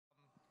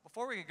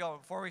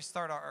before we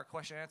start our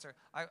question and answer,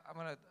 I'm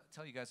going to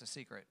tell you guys a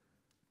secret.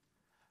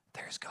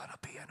 There's going to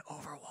be an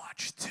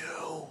Overwatch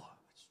 2.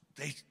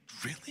 They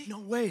really? No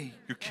way.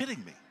 You're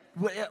kidding me.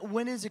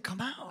 When does it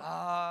come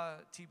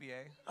out?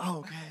 TBA. Oh,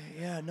 okay,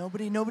 yeah,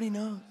 nobody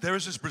knows. There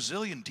is this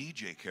Brazilian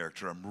DJ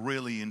character I'm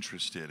really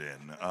interested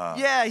in.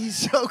 Yeah, he's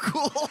so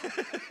cool.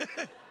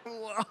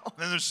 Wow.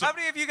 Then there's How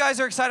many of you guys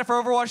are excited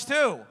for Overwatch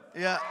 2?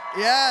 Yeah,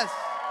 yes.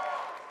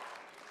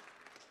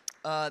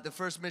 The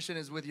first mission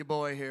is with your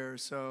boy here,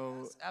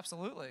 so Yes,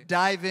 absolutely.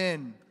 dive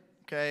in,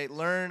 okay?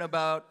 Learn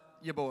about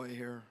your boy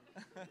here,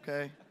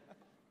 okay?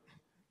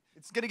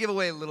 It's gonna give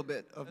away a little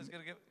bit of. It's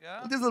gonna give, yeah.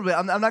 Just a little bit.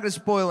 I'm not gonna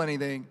spoil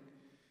anything.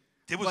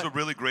 It was a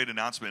really great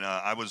announcement.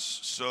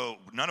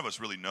 None of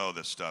us really know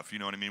this stuff. You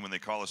know what I mean? When they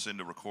call us in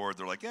to record,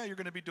 they're like, yeah, you're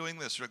going to be doing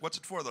this. You're like, what's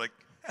it for? They're like,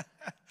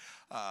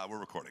 we're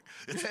recording.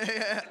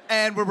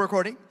 And we're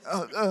recording.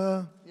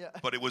 Yeah.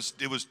 But it was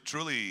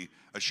truly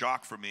a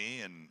shock for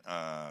me, and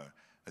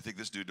I think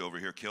this dude over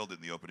here killed it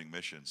in the opening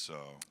mission. So,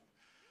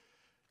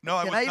 no,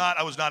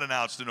 I was not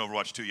announced in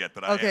Overwatch 2 yet,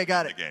 but I am in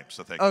the game.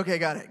 So thank you. Okay,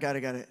 got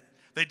it.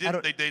 They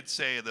did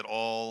say that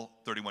all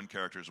 31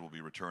 characters will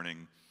be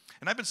returning.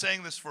 And I've been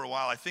saying this for a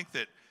while. I think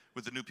that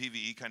with the new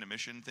PvE kind of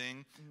mission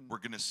thing, we're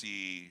going to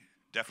see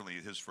definitely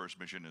his first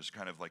mission is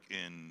kind of like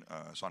in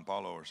Sao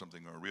Paulo or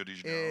something, or Rio de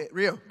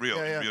Janeiro.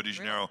 Rio de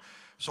Janeiro.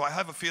 So I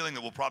have a feeling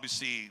that we'll probably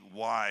see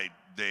why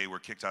they were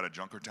kicked out of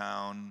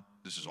Junkertown.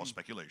 This is all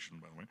speculation,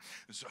 by the way.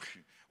 So,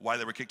 why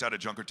they were kicked out of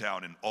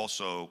Junkertown, and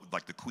also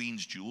like the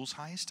Queen's Jewels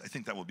heist. I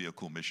think that will be a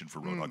cool mission for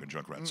Roadhog and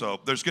Junkrat. So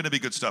there's going to be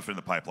good stuff in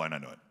the pipeline. I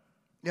know it.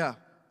 Yeah.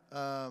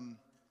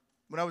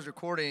 When I was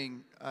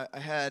recording, I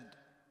had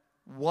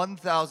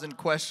 1,000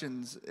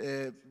 questions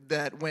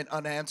that went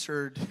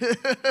unanswered.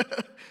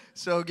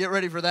 So get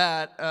ready for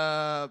that.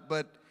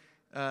 But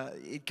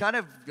it kind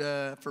of,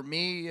 for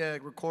me,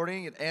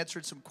 recording, it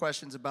answered some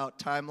questions about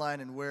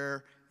timeline and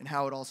where and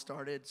how it all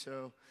started.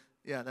 So,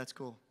 yeah, that's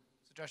cool.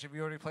 So, Josh, have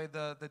you already played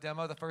the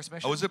demo, the first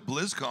mission? I was at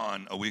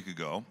BlizzCon a week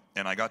ago,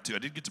 and I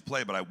did get to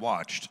play, but I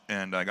watched,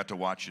 and I got to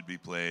watch it be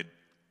played.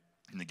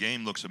 And the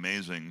game looks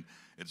amazing.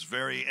 It's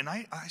and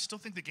I still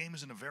think the game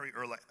is in a very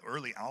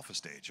early alpha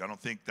stage. I don't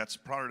think that's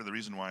part of the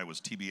reason why it was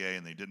TBA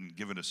and they didn't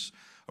give us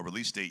a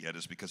release date yet,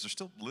 is because they're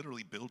still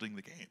literally building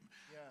the game.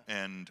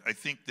 Yeah. And I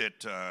think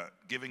that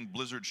giving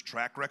Blizzard's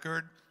track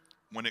record,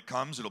 when it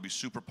comes, it'll be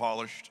super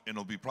polished, and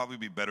it'll probably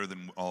be better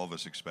than all of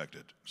us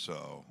expected.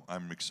 So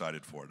I'm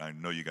excited for it. I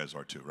know you guys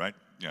are too, right?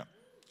 Yeah.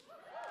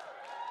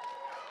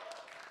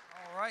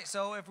 All right,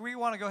 so if we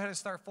want to go ahead and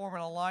start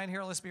forming a line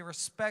here, let's be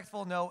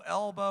respectful. No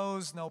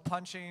elbows, no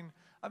punching.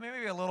 I mean,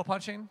 maybe a little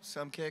punching.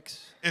 Some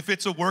kicks. If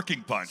it's a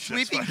working punch.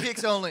 Sweeping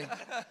kicks only.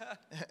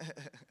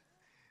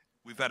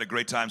 We've had a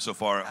great time so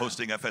far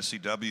hosting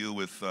FSCW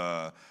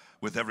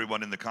with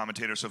everyone in the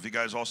commentator. So if you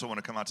guys also want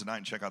to come out tonight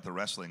and check out the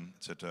wrestling,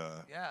 it's at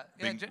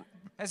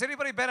Has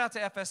anybody been out to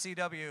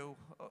FSCW?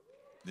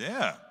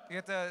 Yeah. You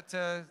get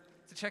to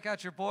check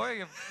out your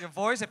boy, your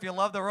voice, if you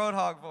love the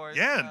Roadhog voice.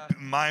 Yeah,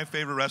 my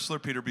favorite wrestler,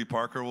 Peter B.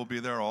 Parker, will be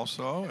there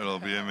also. It'll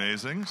be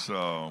amazing.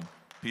 So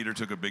Peter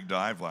took a big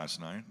dive last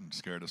night and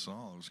scared us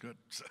all. It was good.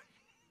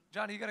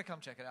 Johnny, you got to come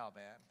check it out,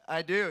 man.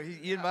 I do.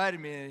 He invited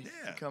me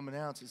to come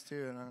announce this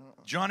too. And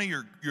Johnny,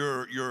 your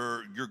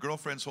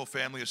girlfriend's whole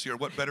family is here.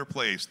 What better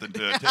place than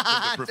to take them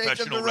to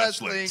professional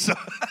wrestling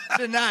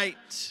tonight?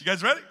 You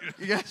guys ready?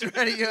 You guys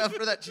ready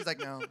for that? She's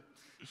like, no.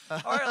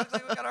 All right, looks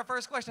like we got our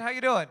first question. How you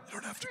doing?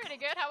 Pretty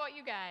good. How about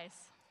you guys?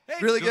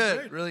 Hey, really good.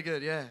 Great. Really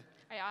good, yeah.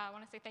 I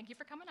want to say thank you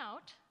for coming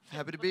out.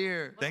 Happy to be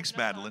here. Thanks,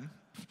 Madeline.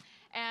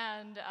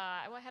 And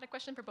I had a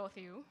question for both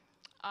of you.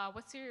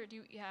 What's your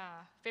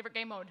favorite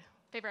game mode?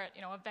 Favorite,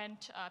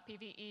 event,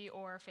 PvE,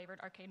 or favorite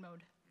arcade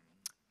mode?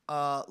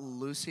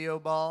 Lucio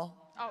Ball.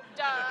 Oh,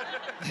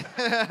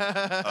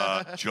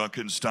 duh.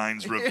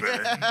 Junkenstein's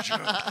Revenge.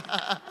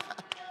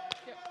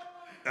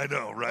 I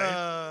know,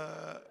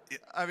 right?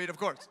 I mean, of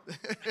course.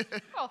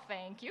 Well,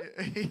 thank you.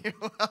 You're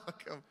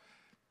welcome.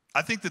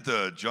 I think that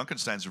the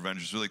Junkenstein's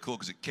Revenge is really cool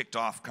because it kicked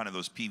off kind of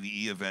those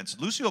PvE events.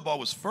 Lucio Ball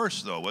was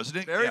first, though,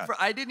 wasn't it?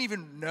 I didn't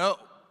even know.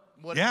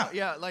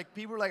 Yeah, like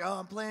people were like, "Oh,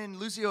 I'm playing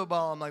Lucio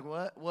Ball." I'm like,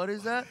 "What? What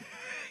is that?"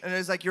 And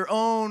it's like your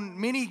own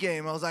mini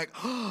game. I was like,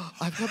 "Oh,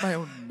 I've got my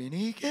own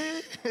mini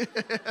game."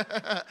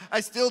 I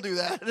still do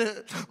that.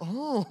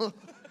 Oh,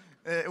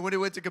 when it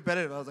went to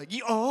competitive, I was like,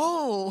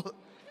 "Oh."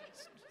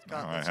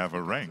 Now I have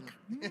a rank.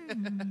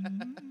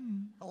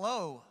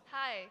 Hello.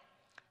 Hi.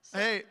 So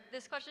hey.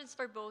 This question's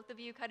for both of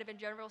you, kind of in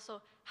general.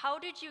 So, how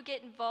did you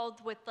get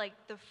involved with like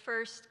the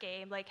first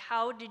game? Like,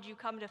 how did you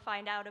come to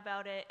find out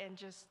about it and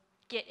just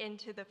get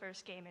into the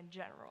first game in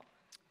general?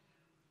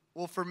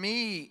 Well, for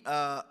me,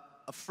 a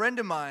friend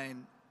of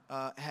mine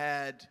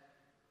had,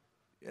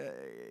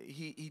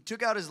 he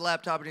took out his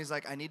laptop and he's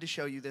like, I need to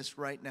show you this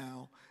right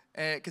now.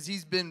 Because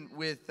he's been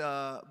with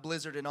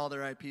Blizzard and all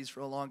their IPs for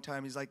a long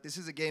time. He's like, this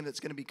is a game that's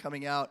going to be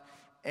coming out.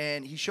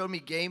 And he showed me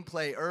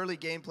gameplay, early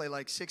gameplay,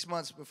 like 6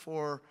 months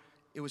before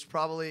it was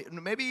probably,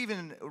 maybe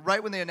even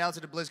right when they announced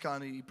it at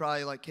BlizzCon, he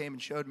probably like came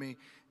and showed me.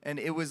 And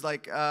it was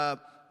like,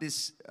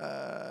 this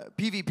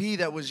PvP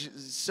that was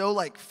so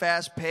like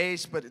fast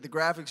paced, but the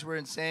graphics were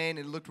insane.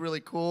 It looked really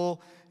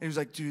cool. And he was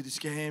like, dude, this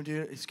game,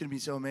 dude, it's gonna be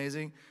so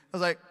amazing. I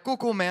was like,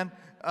 cool, man.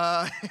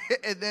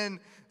 And then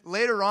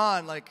later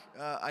on, like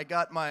I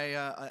got my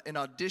an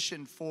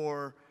audition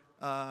for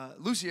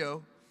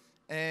Lucio,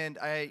 and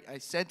I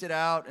sent it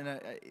out, and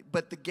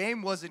but the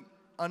game wasn't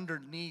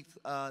underneath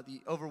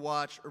the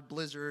Overwatch or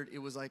Blizzard. It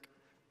was like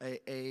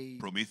a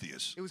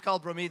Prometheus. It was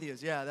called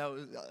Prometheus. Yeah, that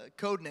was a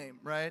code name,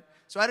 right?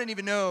 So I didn't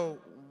even know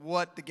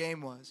what the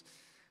game was.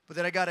 But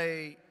then I got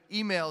a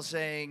email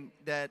saying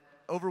that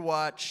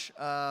Overwatch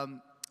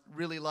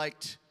really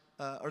liked,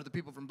 or the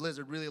people from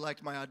Blizzard really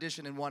liked my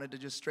audition and wanted to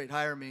just straight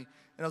hire me. And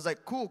I was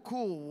like,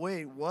 cool,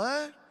 wait,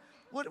 what?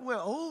 What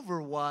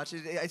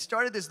Overwatch? I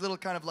started this little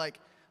kind of like,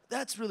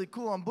 that's really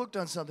cool, I'm booked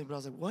on something. But I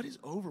was like, what is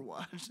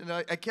Overwatch? And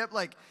I kept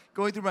like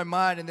going through my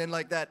mind, and then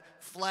like that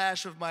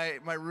flash of my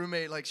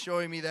roommate like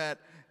showing me that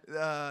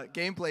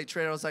gameplay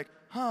trailer. I was like,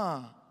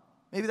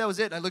 maybe that was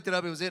it. And I looked it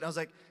up, it was it. And I was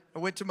like, I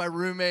went to my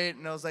roommate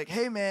and I was like,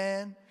 hey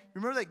man,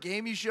 remember that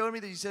game you showed me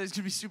that you said it's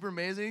gonna be super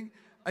amazing?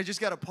 I just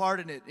got a part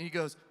in it. And he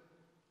goes,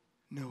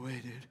 no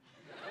way, dude.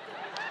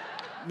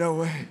 No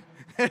way.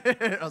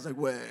 I was like,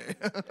 way.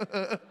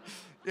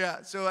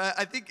 Yeah, so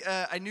I think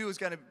I knew it was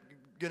kind of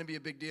gonna be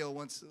a big deal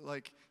once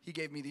like he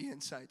gave me the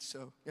insights.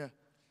 So yeah.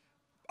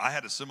 I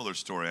had a similar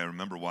story. I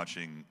remember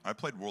watching. I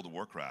played World of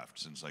Warcraft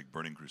since like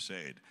Burning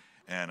Crusade,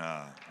 and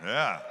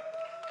yeah,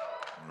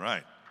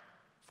 right,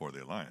 for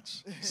the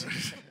Alliance. So,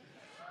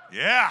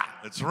 yeah,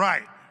 that's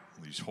right.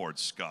 These horde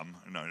scum.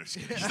 No, just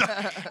kidding.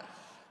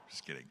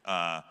 Just kidding.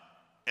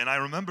 And I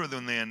remember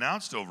when they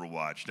announced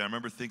Overwatch, I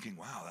remember thinking,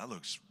 wow, that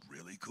looks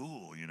really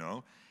cool, you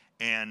know?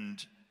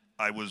 And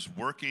I was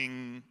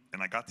working,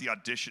 and I got the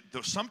audition.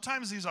 Though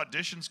sometimes these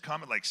auditions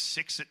come at like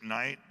 6 at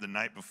night, the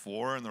night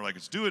before, and they're like,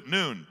 it's due at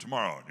noon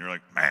tomorrow. And you're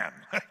like, man.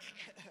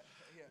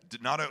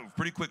 Did not a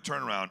pretty quick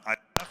turnaround. I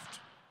left.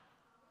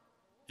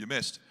 You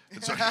missed.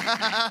 And so,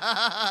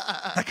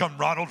 like I'm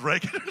Ronald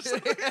Reagan or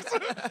something.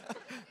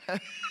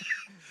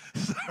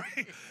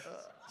 Sorry.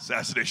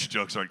 Assassination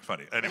jokes aren't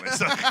funny. Anyway,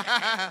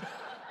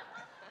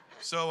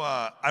 so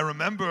I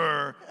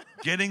remember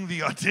getting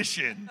the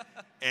audition,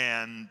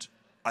 and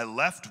I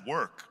left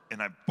work,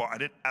 and I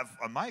didn't have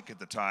a mic at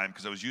the time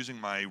because I was using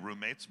my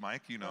roommate's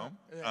mic, you know.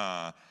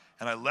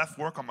 And I left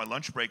work on my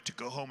lunch break to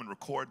go home and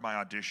record my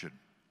audition.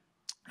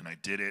 And I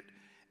did it,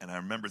 and I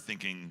remember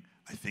thinking,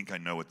 I think I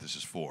know what this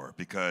is for,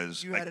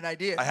 because you had an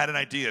idea. I had an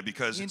idea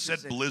because it said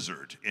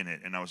Blizzard in it,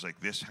 and I was like,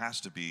 this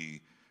has to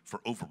be for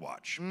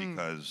Overwatch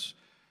because.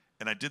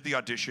 And I did the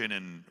audition,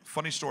 and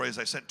funny story is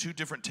I sent 2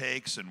 different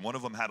takes, and one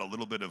of them had a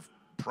little bit of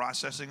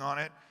processing on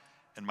it.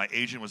 And my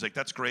agent was like,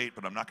 that's great,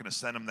 but I'm not going to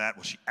send him that.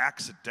 Well, she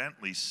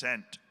accidentally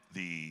sent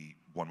the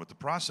one with the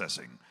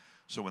processing.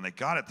 So when they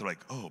got it, they're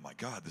like, oh, my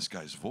God, this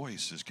guy's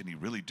voice, can he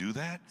really do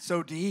that?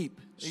 So deep.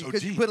 So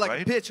Because deep, you put like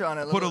right? a pitch on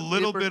it. Put a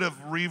little bit of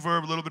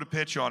reverb, a little bit of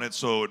pitch on it,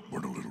 so it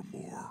went a little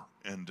more.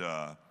 And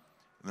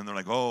then they're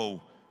like,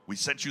 oh, we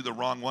sent you the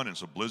wrong one. And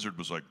so Blizzard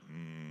was like,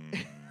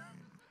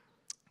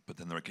 But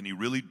then they're like, can you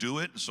really do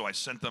it? And so I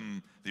sent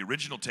them the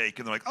original take,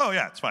 and they're like, oh,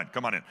 yeah, it's fine.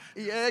 Come on in.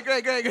 Yeah,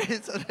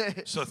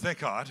 great. So thank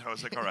God. I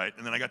was like, all right.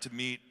 And then I got to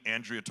meet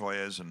Andrea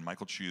Toyes and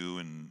Michael Chu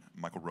and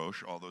Michael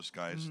Roche, all those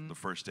guys, the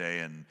first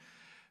day. And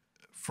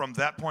from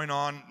that point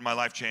on, my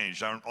life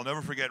changed. I'll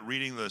never forget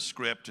reading the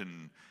script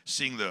and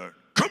seeing the,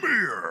 come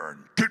here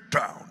and get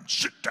down,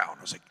 sit down.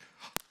 I was like,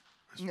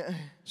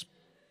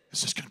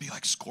 is this going to be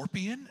like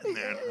Scorpion? And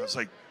then I was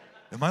like,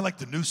 am I like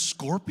the new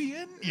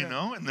Scorpion? You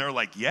know? And they're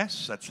like,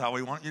 yes, that's how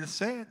we want you to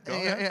say it. Go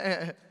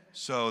ahead.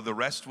 So the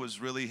rest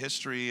was really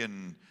history,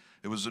 and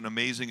it was an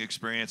amazing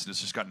experience, and it's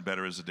just gotten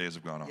better as the days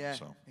have gone on.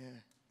 So.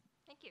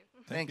 Thank you.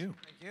 Thank you.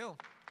 Thank you.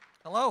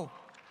 Hello.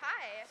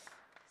 Hi.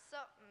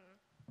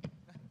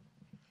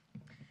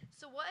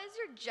 So what is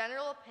your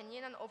general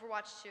opinion on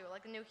Overwatch 2?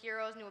 Like the new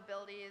heroes, new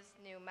abilities,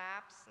 new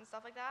maps, and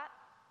stuff like that?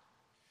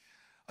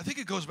 I think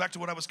it goes back to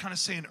what I was kind of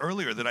saying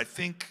earlier, that I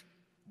think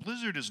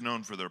Blizzard is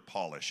known for their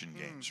polish in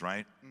games,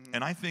 right?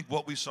 And I think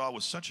what we saw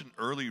was such an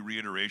early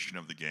reiteration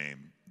of the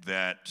game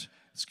that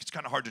it's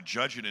kind of hard to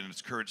judge it in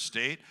its current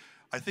state.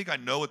 I think I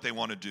know what they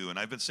want to do, and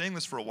I've been saying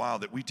this for a while,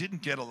 that we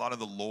didn't get a lot of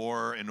the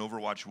lore in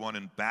Overwatch 1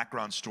 and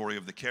background story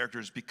of the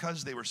characters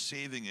because they were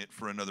saving it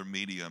for another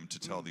medium to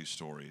tell these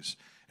stories.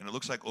 And it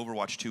looks like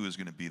Overwatch 2 is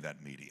going to be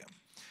that medium.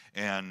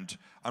 And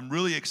I'm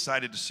really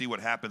excited to see what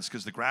happens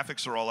because the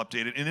graphics are all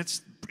updated, and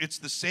it's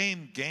the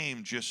same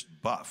game, just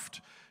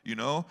buffed. You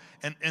know,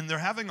 and they're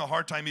having a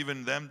hard time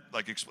even them,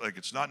 like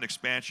it's not an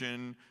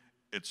expansion,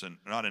 it's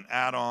not an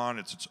add-on,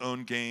 it's its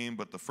own game,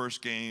 but the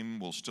first game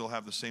will still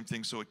have the same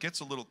thing, so it gets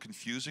a little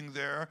confusing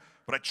there,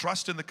 but I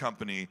trust in the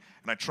company,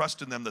 and I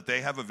trust in them that they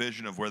have a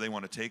vision of where they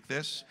want to take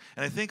this,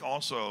 and I think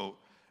also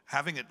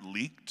having it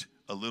leaked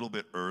a little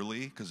bit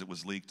early, because it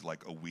was leaked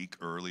like a week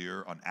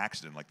earlier on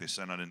accident, like they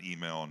sent out an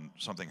email and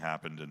something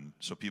happened, and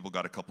so people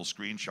got a couple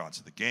screenshots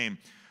of the game,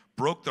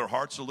 broke their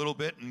hearts a little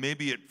bit, and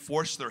maybe it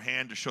forced their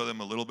hand to show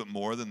them a little bit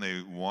more than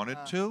they wanted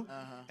to.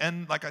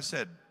 And like I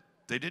said,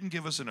 They didn't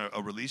give us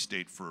a release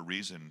date for a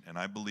reason, and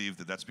I believe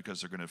that that's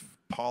because they're going to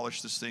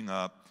polish this thing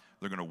up.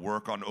 They're going to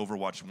work on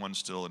Overwatch 1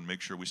 still and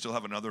make sure we still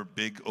have another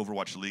big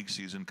Overwatch League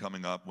season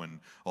coming up when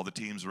all the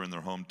teams are in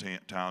their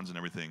hometowns and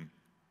everything.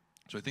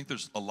 So I think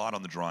there's a lot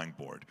on the drawing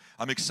board.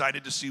 I'm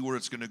excited to see where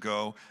it's going to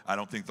go. I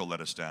don't think they'll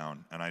let us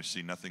down, and I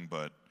see nothing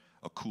but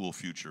a cool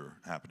future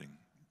happening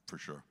for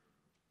sure.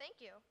 Thank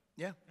you.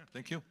 Yeah.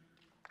 Thank you.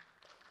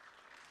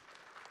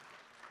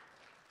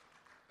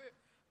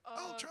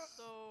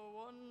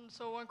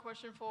 So one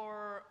question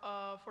for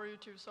you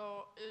two.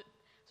 So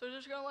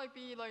there's gonna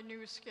be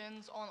new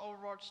skins on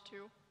Overwatch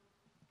 2.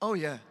 Oh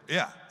yeah.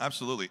 Yeah,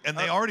 absolutely. And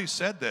they already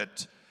said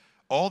that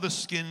all the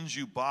skins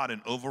you bought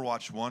in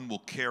Overwatch 1 will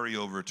carry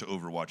over to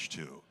Overwatch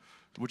 2,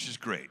 which is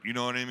great. You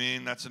know what I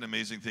mean? That's an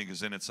amazing thing,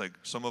 because then it's like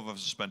some of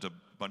us spent a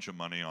bunch of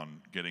money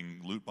on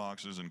getting loot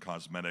boxes and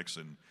cosmetics,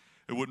 and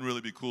it wouldn't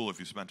really be cool if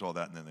you spent all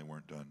that and then they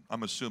weren't done.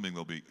 I'm assuming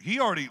they'll be. He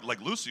already,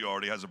 like Lucio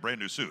already has a brand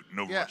new suit in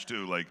Overwatch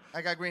 2. Like,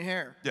 I got green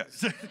hair. yeah.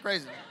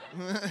 Crazy.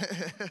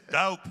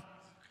 Dope.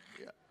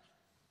 Yeah.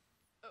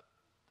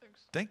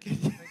 Thank you.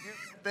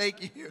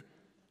 Thank you.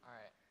 All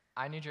right.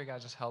 I need your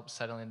guys' help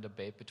settling a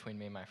debate between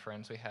me and my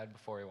friends we had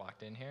before we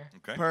walked in here.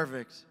 Okay.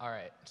 Perfect. All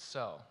right.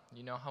 So,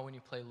 you know how when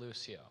you play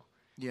Lucio,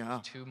 Yeah.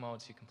 there's 2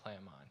 modes you can play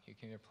him on. You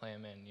can either play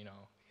him in,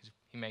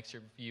 he makes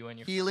you and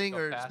your Healing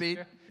friends go or faster.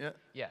 speed? Yeah.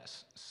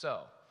 Yes.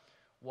 So,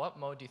 what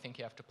mode do you think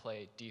you have to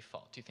play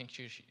default? Do you think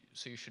you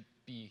should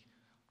be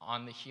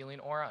on the healing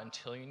aura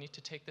until you need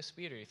to take the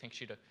speed, or do you think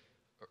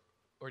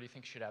or do you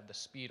think you should have the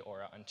speed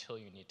aura until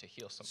you need to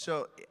heal somebody?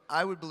 So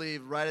I would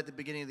believe right at the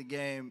beginning of the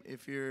game,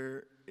 if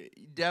you're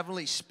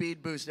definitely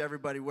speed boost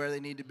everybody where they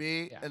need to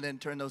be, Yeah. and then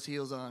turn those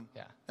heals on.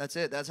 Yeah. That's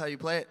it. That's how you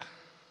play it.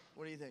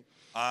 What do you think?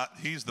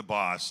 He's the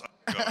boss.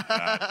 I'll go with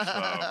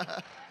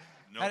that.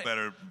 So, no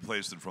better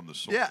place than from the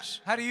source. Yeah.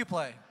 How do you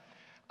play?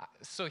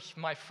 So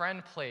my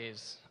friend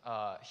plays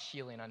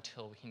healing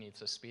until he needs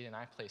the speed, and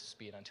I play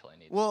speed until I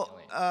need the Well,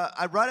 healing.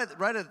 I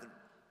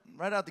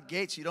right out the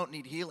gates, you don't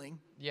need healing.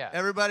 Yeah.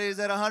 Everybody's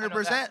at I know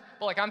 100%. that.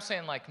 Well, I'm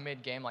saying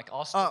mid-game,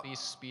 I'll still be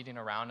speeding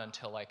around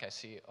until I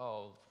see,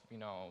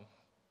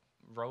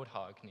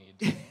 Roadhog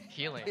needs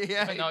healing.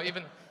 Yeah. But no,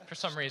 even for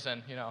some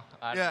reason,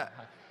 I Yeah.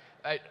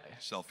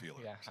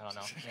 Self-healer. Yeah, I don't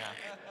know. Yeah.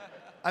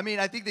 I mean,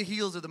 I think the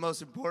heals are the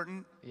most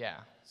important,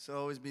 Yeah. so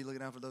always be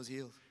looking out for those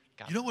heals.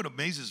 You know what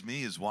amazes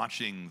me is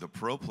watching the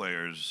pro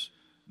players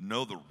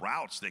know the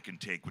routes they can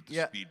take with the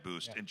Yeah. speed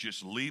boost and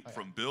just leap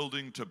from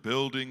building to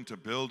building to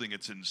building.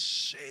 It's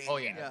insane. Oh,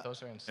 yeah. Yeah.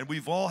 Those are insane. And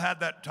we've all had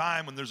that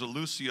time when there's a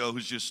Lucio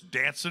who's just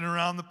dancing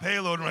around the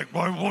payload and like,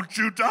 why won't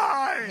you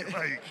die?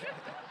 Like,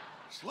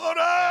 slow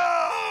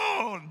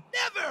down!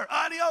 Never!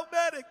 Audio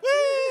medic!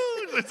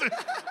 Woo!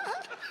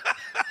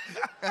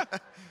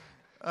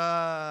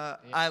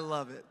 I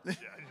love it.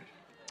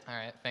 All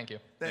right. Thank you.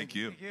 Thank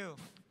you. Thank you.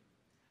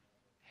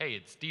 Hey,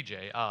 it's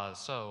DJ.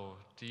 So,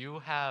 do you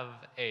have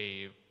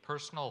a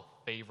personal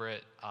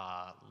favorite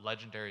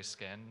legendary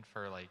skin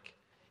for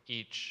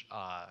each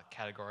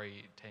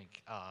category,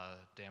 tank,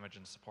 damage,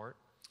 and support?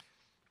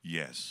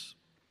 Yes.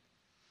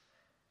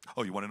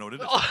 Oh, you want to know what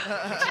it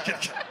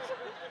is?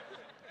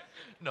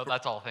 No,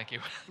 that's all. Thank you.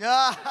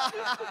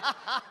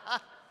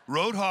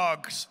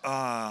 Roadhogs,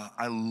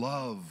 I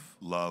love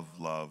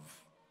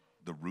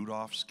the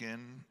Rudolph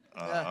skin.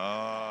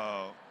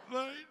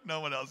 No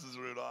one else is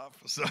Rudolph.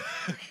 So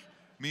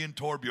me and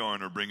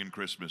Torbjorn are bringing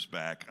Christmas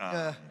back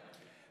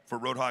for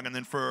Roadhog. And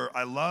then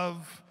I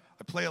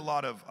play a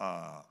lot of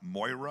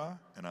Moira,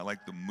 and I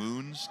like the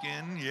Moon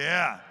skin.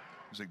 Yeah.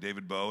 It's like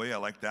David Bowie. I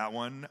like that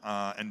one.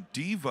 And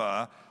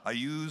Diva, I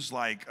use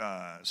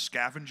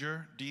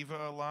Scavenger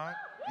Diva a lot.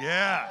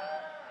 Yeah.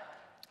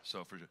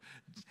 So for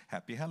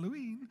happy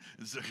Halloween.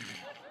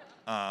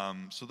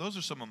 So those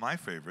are some of my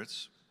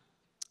favorites.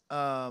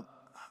 I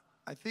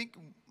think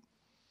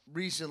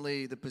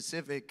recently the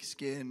Pacific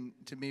skin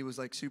to me was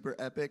super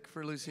epic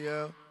for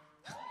Lucio.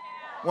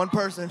 One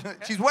person,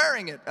 she's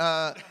wearing it.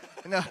 I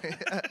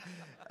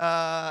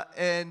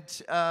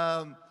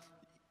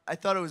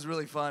thought it was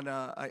really fun.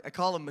 I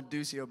call him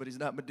Meducio, but he's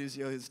not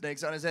Meducio. His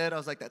snake's on his head. I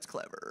was like, that's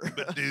clever.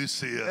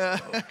 Meducio.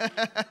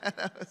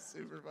 That was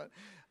super fun.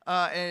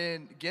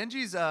 And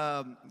Genji's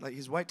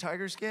his white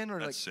tiger skin, or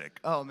That's sick.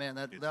 Oh man,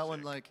 that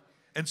one sick.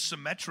 And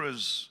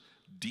Symmetra's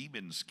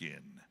demon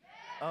skin.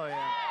 Oh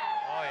yeah.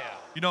 Oh, yeah.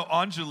 You know,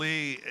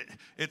 Anjali,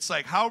 it's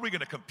like, how are we going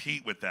to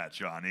compete with that,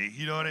 Johnny?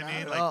 You know what I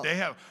mean?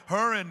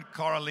 Her and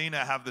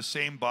Carolina have the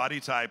same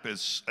body type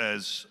as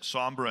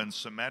Sombra and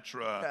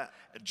Symmetra. Yeah.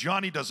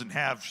 Johnny doesn't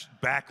have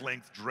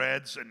back-length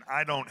dreads, and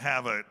I don't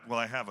have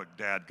I have a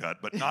dad gut,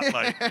 but not you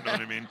know what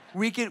I mean?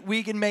 We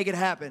can make it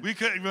happen. We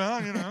could, we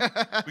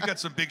got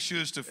some big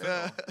shoes to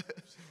fill.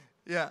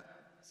 Yeah.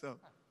 So,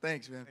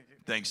 thanks, man.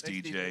 Thanks,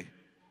 Thanks, DJ. DJ.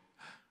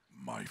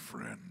 My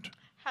friend.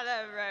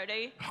 Hello,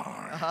 Rody.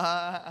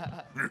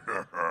 Hi.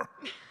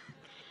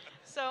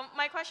 So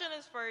my question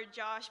is for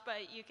Josh,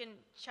 but you can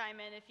chime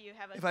in if you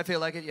have a... If I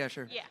feel like it, yeah,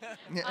 sure. Yeah.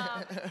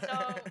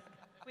 So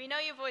we know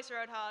you voice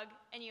Roadhog,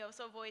 and you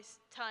also voice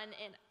Tun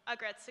in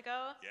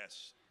Agretsuko.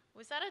 Yes.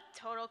 Was that a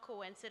total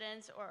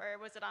coincidence, or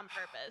was it on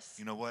purpose?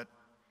 You know what?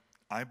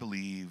 I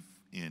believe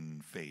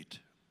in fate.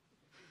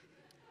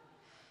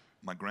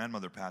 My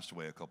grandmother passed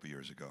away a couple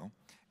years ago,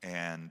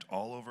 and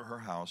all over her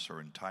house, her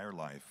entire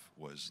life,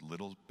 was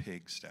little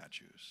pig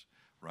statues,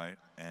 right?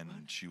 And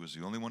she was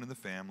the only one in the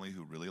family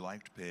who really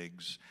liked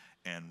pigs,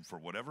 and for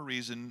whatever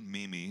reason,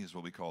 Mimi is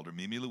what we called her,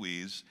 Mimi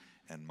Louise,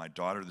 and my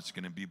daughter that's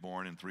going to be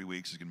born in 3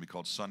 weeks is going to be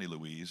called Sunny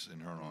Louise in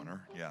her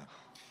honor, yeah.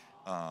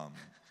 I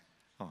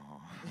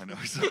know.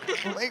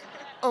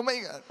 Oh my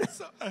God.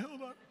 So,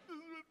 hold on.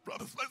 I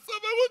promised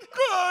myself I wouldn't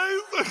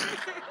cry.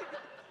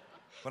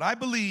 But I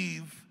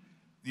believe,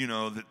 you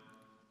know, that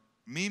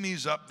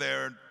Mimi's up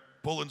there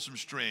pulling some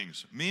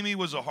strings. Mimi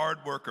was a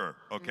hard worker,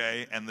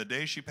 okay? And the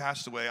day she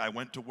passed away, I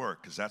went to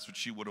work because that's what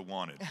she would have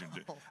wanted.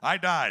 I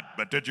died,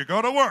 but did you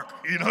go to work?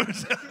 You know, I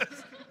was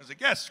like,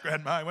 yes,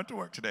 Grandma, I went to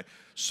work today.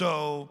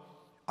 So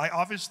I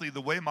obviously, the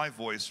way my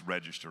voice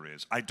register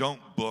is, I don't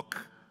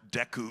book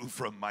Deku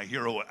from My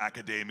Hero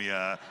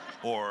Academia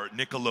or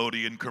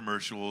Nickelodeon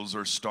commercials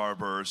or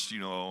Starburst, you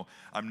know.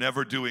 I'm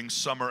never doing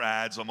summer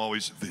ads. I'm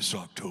always, this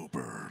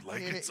October.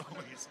 Like, it's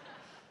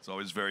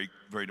always very,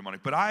 very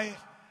demonic. But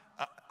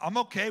I'm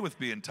okay with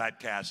being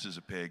typecast as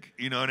a pig.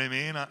 You know what I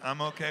mean?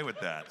 I'm okay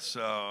with that.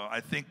 So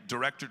I think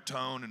Director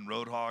Tone and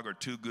Roadhog are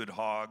two good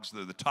hogs.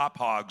 They're the top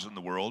hogs in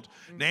the world.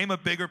 Name a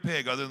bigger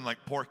pig other than,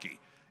 like, Porky.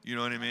 You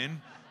know what I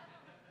mean?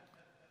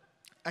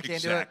 I can't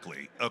exactly.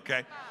 do it.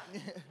 Okay.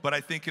 But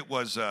I think it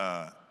was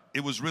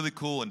really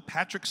cool. And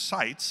Patrick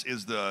Seitz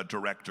is the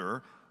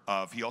director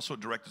of. He also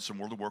directed some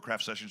World of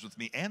Warcraft sessions with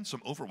me and some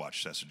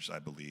Overwatch sessions, I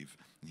believe.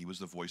 He was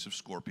the voice of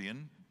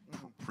Scorpion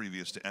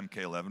previous to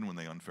MK11 when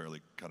they unfairly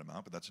cut him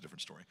out. But that's a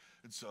different story.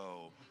 And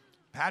so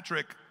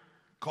Patrick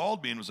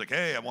called me and was like,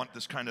 "Hey, I want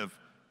this kind of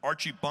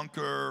Archie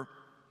Bunker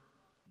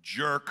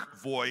jerk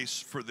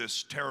voice for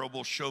this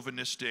terrible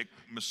chauvinistic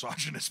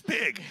misogynist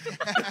pig."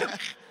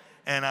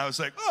 And I was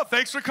like, "Oh,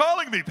 thanks for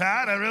calling me,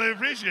 Pat. I really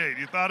appreciate it.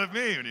 You thought of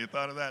me when you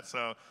thought of that."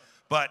 So,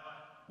 but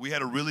we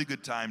had a really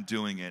good time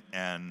doing it,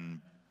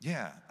 and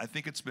yeah, I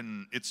think it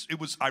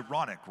was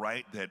ironic,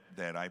 right,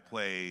 that I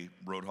play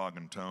Roadhog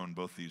and Tone,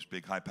 both these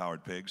big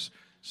high-powered pigs.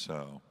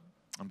 So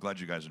I'm glad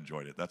you guys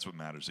enjoyed it. That's what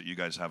matters, that you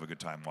guys have a good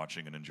time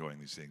watching and enjoying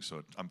these things.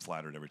 So I'm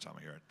flattered every time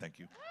I hear it. Thank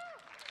you.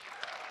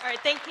 All right,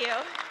 thank you.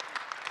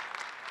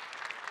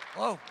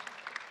 Hello.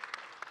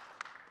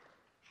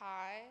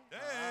 Hi.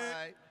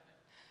 Hi.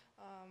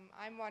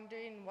 I'm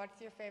wondering, what's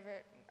your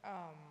favorite,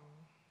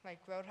 like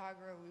Roadhog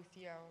or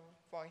Lucio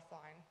voice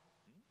line?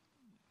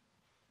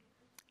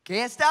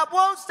 Can't stop,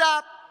 won't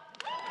stop.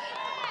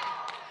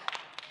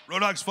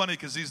 Roadhog's funny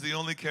because he's the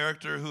only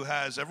character who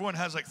everyone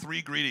has like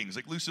 3 greetings.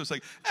 Like Lucio's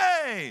like,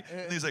 "Hey!"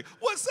 And he's like,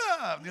 "What's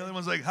up?" And the other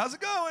one's like, "How's it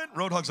going?"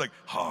 Roadhog's like,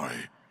 "Hi."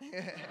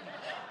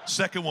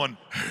 Second one,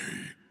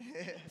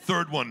 "Hey."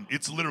 Third one,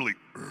 it's literally,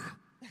 I'm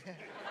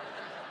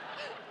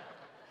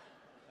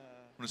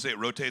gonna say it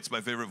rotates.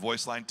 My favorite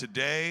voice line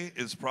today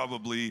is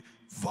probably,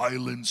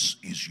 "Violence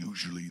is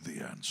usually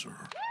the answer."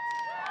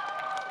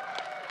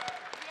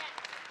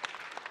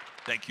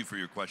 Thank you for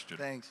your question.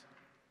 Thanks.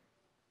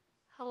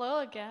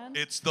 Hello again.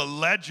 It's the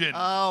legend.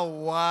 Oh,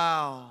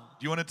 wow.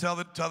 Do you want to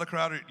tell the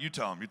crowd, or you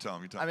tell them?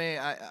 I mean,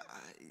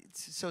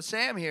 so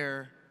Sam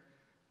here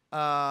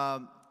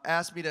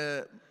asked me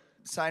to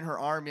sign her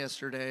arm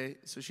yesterday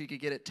so she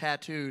could get it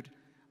tattooed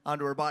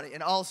onto her body,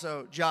 and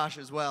also Josh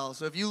as well.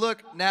 So if you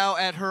look now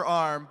at her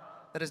arm,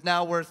 that is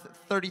now worth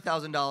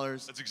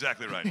 $30,000. That's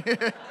exactly right.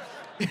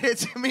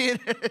 It's me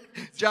and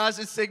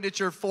Josh's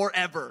signature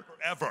forever.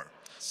 Forever.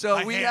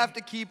 So we have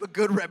to keep a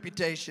good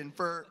reputation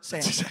for Sam.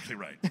 That's exactly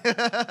right.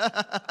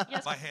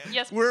 Yes, My hand.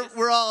 yes,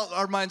 We're all,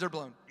 our minds are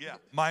blown. Yeah.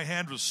 My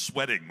hand was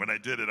sweating when I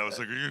did it. I was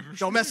like, "Are you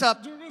Don't mess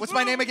up. What's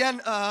my name again?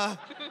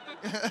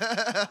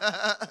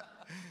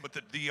 But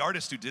the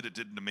artist who did it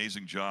did an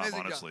amazing job, Amazing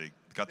honestly. job.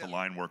 Got the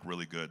line work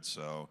really good,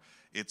 so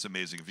it's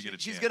amazing if you get a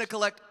chance. She's going to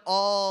collect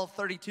all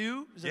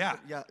 32? Yeah.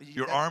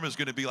 Your arm is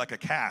going to be like a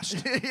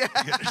cast.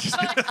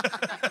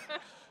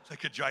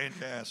 Like a giant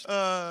cast.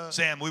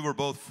 Sam, we were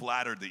both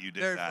flattered that you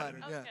did Very that.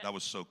 flattered, yeah. That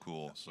was so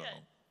cool. So.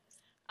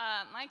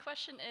 my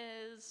question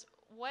is,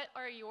 what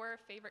are your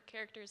favorite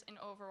characters in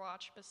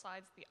Overwatch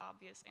besides the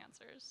obvious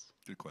answers?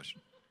 Good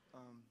question.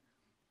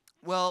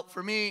 Well,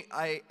 for me,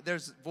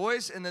 there's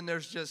voice, and then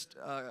there's just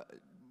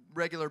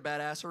regular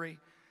badassery.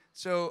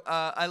 So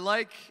I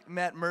like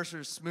Matt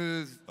Mercer's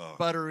smooth,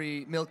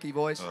 buttery, milky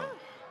voice.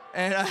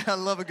 And I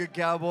love a good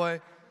cowboy.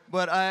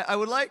 But I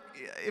would like,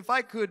 if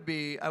I could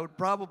be, I would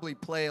probably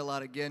play a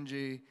lot of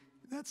Genji.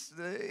 That's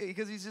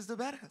because he's just a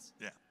badass.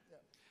 Yeah.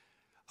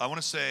 I want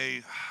to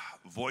say,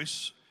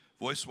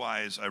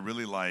 voice-wise, I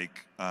really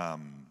like, I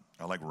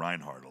like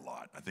Reinhardt a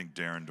lot. I think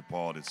Darren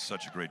DePaul did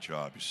such a great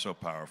job. He's so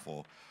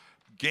powerful.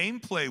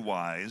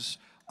 Gameplay-wise,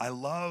 I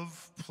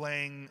love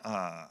playing,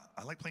 I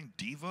like playing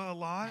D.Va a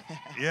lot.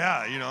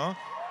 Yeah, you know.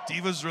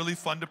 D.Va's really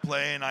fun to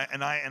play, and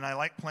I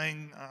like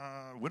playing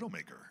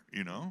Widowmaker,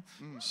 you know?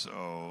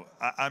 So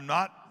I'm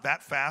not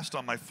that fast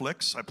on my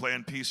flicks. I play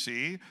on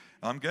PC.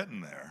 I'm getting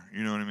there.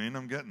 You know what I mean?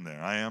 I'm getting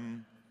there.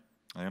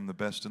 I am the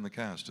best in the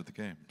cast at the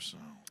game, so.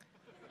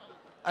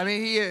 I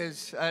mean, he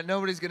is.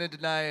 Nobody's going to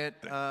deny it.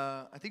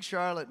 I think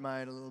Charlotte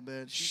might a little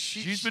bit.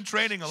 She's been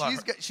training a lot.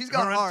 She's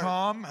gone Her hard. and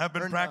Tom have Her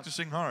been and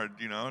practicing hard,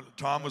 you know.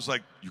 Tom was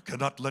like, you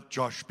cannot let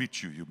Josh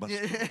beat you. You must.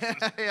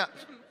 Yeah.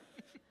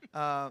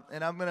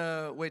 And I'm going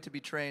to wait to be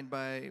trained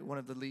by one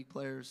of the league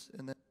players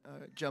and then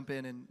jump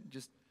in and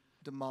just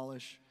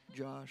demolish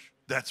Josh.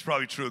 That's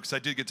probably true, because I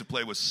did get to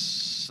play with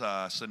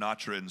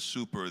Sinatra and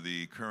Super,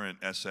 the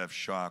current SF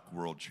Shock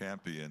world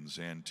champions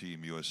and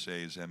Team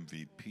USA's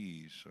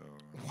MVP. So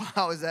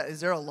Wow, is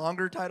there a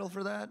longer title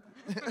for that?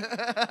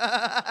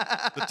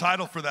 the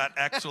title for that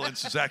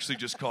excellence is actually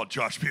just called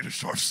Josh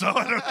Petersdorf. So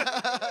I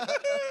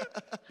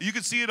don't you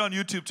can see it on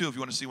YouTube too if you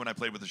want to see when I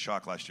played with the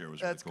Shock last year. It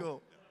was That's really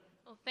cool.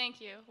 Well,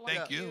 thank you.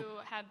 Thank you. You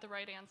had the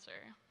right answer.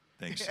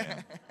 Thanks,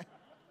 Sam.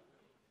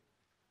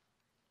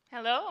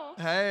 Hello.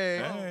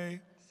 Hey. Hey.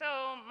 So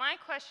my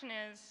question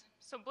is,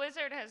 so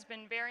Blizzard has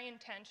been very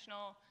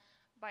intentional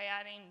by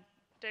adding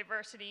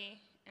diversity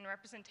and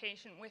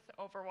representation with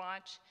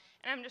Overwatch,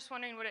 and I'm just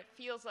wondering what it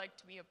feels like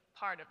to be a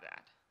part of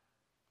that.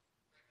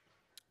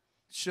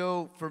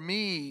 So for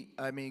me,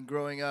 I mean,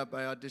 growing up,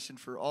 I auditioned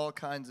for all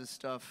kinds of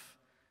stuff,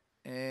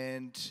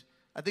 and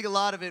I think a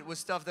lot of it was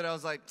stuff that I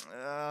was like,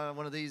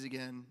 one of these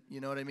again.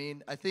 You know what I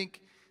mean? I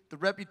think the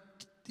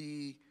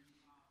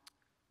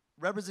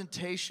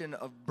representation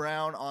of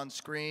brown on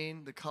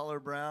screen, the color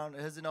brown,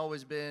 it hasn't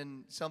always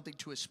been something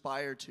to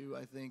aspire to,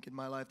 I think, in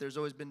my life. There's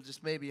always been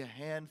just maybe a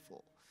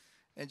handful.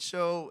 And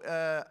so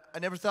I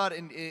never thought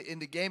in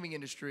the gaming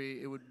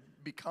industry it would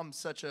become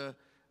such a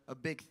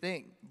big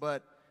thing.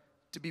 But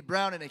to be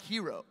brown and a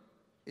hero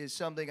is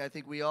something I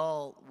think we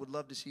all would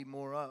love to see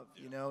more of,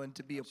 you know, and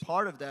to be a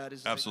part of that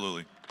is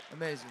Absolutely. like,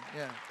 amazing.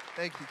 Yeah,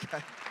 thank you,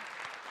 guys.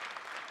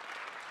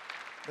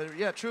 But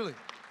yeah, truly,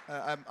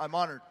 I'm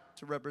honored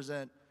to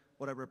represent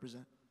what I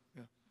represent.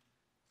 Yeah.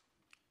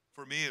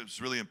 For me, it was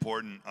really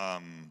important.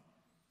 I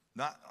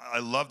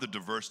love the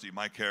diversity.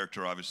 My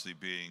character, obviously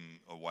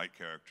being a white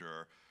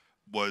character,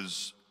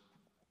 was.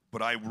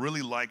 What I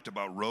really liked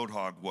about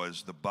Roadhog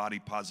was the body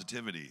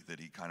positivity that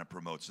he kind of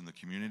promotes in the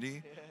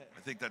community.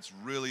 I think that's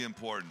really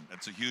important.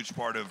 It's a huge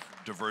part of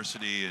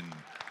diversity, and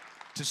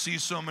to see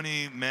so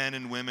many men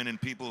and women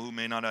and people who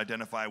may not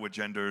identify with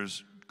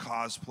genders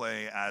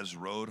cosplay as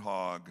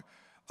Roadhog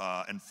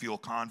and feel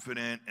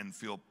confident and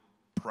feel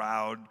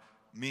proud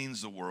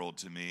means the world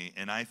to me.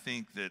 And I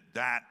think that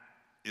that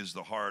is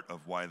the heart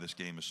of why this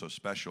game is so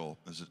special,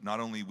 is that not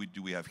only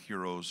do we have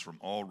heroes from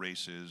all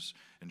races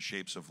and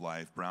shapes of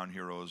life, brown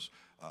heroes,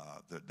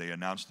 that they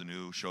announced the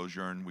new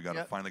Sojourn. We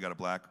finally got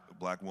a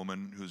black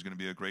woman who's going to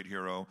be a great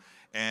hero,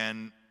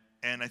 and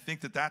I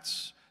think that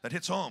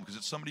hits home because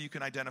it's somebody you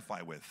can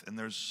identify with, and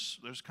there's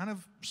kind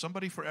of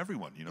somebody for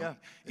everyone, you know. Yeah,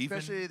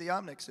 especially the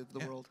Omnics of the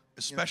world.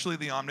 Especially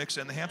the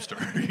Omnics and the hamster.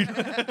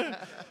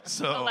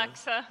 So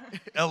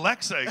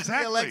Alexa,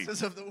 exactly. The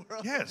Alexas of the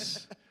world.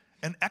 Yes.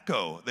 And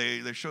Echo,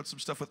 they showed some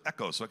stuff with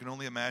Echo, so I can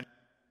only imagine.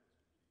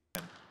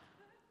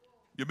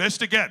 You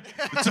missed again.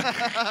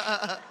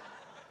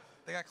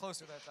 They got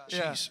closer that time.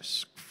 Yeah.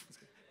 Jesus.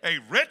 Hey,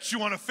 Rich, you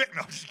want to fit?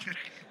 No, just kidding.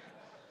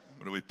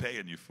 What are we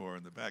paying you for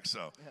in the back?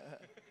 So,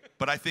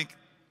 but I think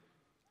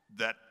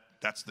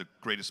that's the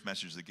greatest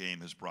message the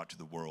game has brought to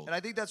the world. And I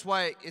think that's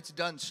why it's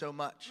done so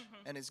much,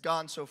 and it's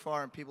gone so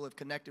far, and people have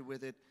connected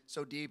with it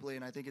so deeply.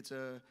 And I think it's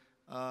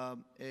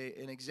an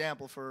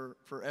example for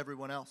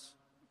everyone else.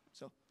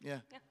 So, yeah.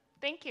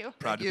 Thank you.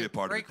 Proud to be a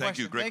part of it. Thank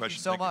you. Great Thank question.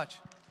 you so much.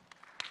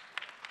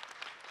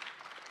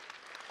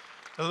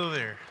 Hello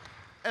there.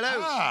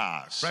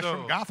 Hello. Fresh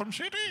from Gotham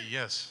City?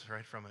 Yes,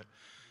 right from it.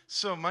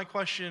 So my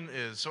question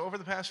is, so over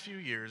the past few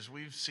years,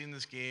 we've seen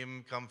this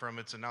game come from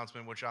its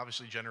announcement, which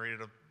obviously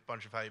generated a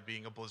bunch of hype,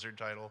 being a Blizzard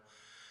title.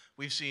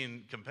 We've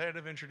seen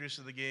competitive introduced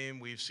to the game.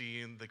 We've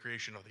seen the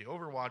creation of the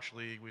Overwatch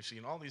League. We've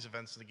seen all these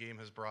events the game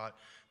has brought.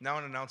 Now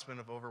an announcement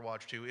of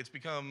Overwatch 2. It's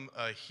become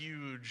a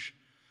huge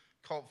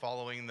cult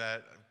following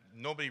that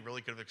nobody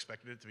really could have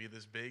expected it to be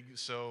this big.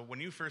 So when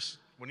you first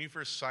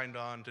signed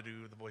on to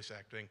do the voice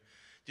acting,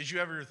 did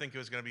you ever think it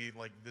was going to be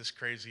like this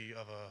crazy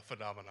of a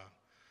phenomenon?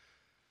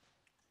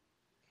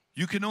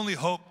 You can only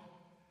hope.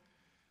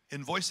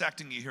 In voice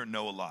acting, you hear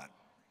no a lot.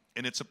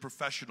 And it's a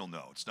professional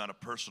no. It's not a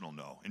personal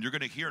no. And you're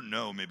going to hear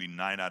no maybe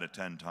 9 out of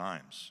 10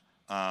 times.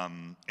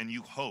 And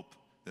you hope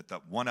that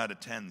 1 out of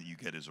 10 that you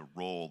get is a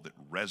role that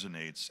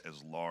resonates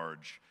as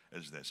large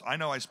as this. I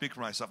know I speak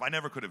for myself. I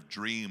never could have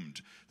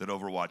dreamed that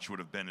Overwatch would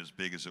have been as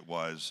big as it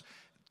was,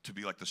 to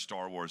be like the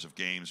Star Wars of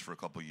games for a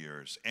couple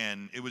years.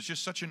 And it was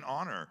just such an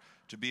honor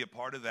to be a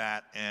part of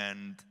that.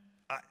 And,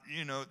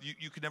 you know,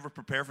 you could never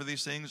prepare for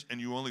these things, and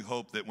you only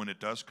hope that when it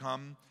does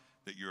come,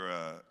 that you're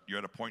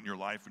at a point in your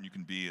life when you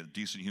can be a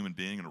decent human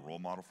being and a role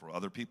model for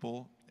other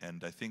people.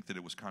 And I think that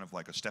it was kind of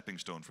like a stepping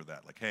stone for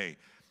that. Like, hey,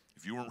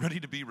 if you weren't ready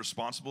to be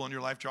responsible in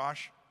your life,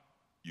 Josh,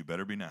 you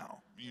better be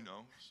now, you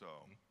know, so.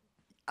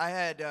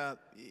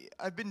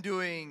 I've been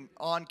doing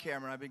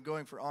on-camera. I've been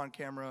going for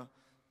on-camera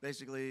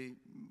basically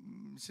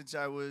since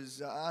I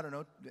was,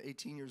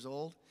 18 years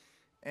old.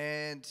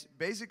 And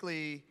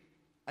basically,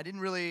 I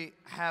didn't really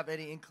have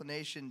any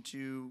inclination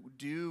to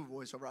do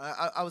voiceover.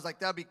 I was like,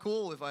 that'd be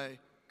cool if I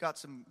got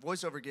some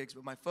voiceover gigs,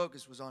 but my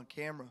focus was on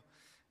camera.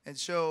 And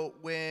so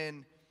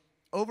when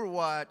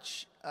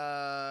Overwatch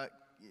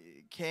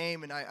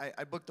came and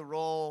I booked the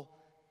role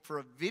for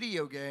a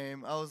video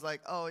game, I was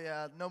like, oh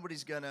yeah,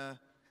 nobody's gonna,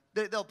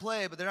 they'll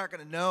play, but they're not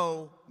gonna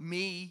know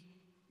me,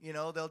 you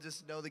know, they'll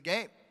just know the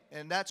game.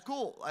 And that's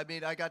cool. I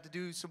mean, I got to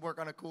do some work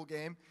on a cool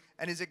game.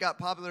 And as it got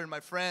popular and my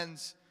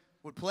friends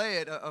would play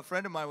it, a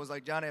friend of mine was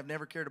like, Johnny, I've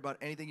never cared about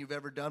anything you've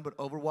ever done, but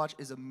Overwatch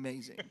is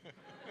amazing.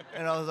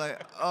 And I was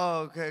like, oh,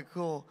 okay,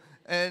 cool.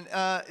 And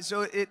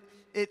so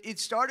it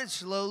started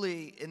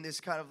slowly in this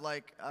kind of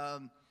like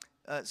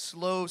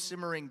slow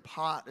simmering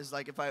pot. Is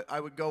like if I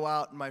would go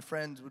out and my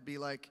friends would be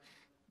like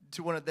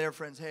to one of their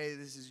friends, hey,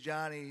 this is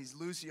Johnny, he's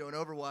Lucio in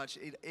Overwatch.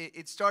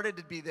 It started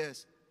to be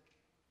this,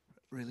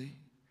 really?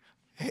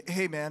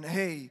 Hey man,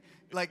 hey.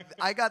 Like,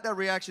 I got that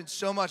reaction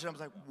so much, and I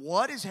was like,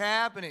 what is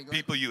happening? Like,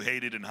 people you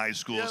hated in high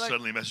school like,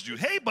 suddenly message you,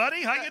 hey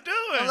buddy, how you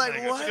doing? I'm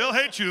like, what? I still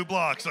hate you,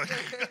 blocks.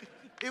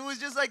 It was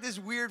just like this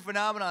weird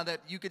phenomenon that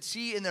you could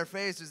see in their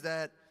faces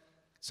that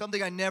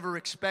something I never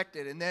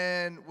expected. And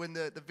then when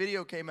the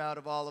video came out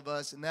of all of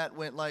us, and that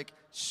went like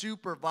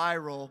super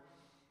viral,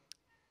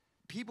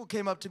 people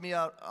came up to me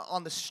out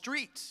on the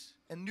streets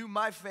and knew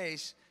my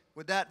face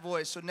with that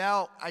voice. So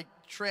now I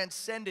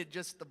transcended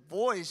just the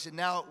voice, and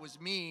now it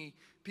was me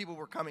people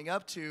were coming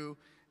up to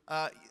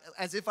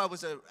as if I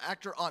was an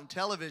actor on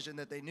television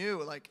that they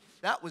knew. Like,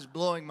 that was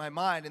blowing my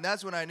mind. And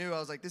that's when I knew, I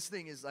was like, this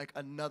thing is like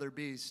another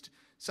beast.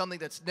 Something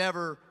that's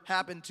never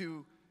happened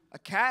to a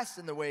cast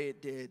in the way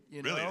it did,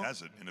 you know? Really, it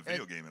hasn't, in a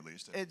video game at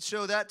least. And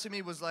so that to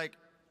me was like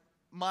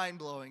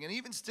mind-blowing, and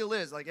even still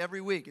is. Like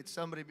every week, it's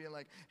somebody being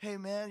like, hey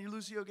man, you're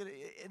Lucio.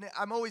 And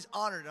I'm always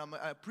honored, I'm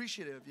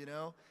appreciative, you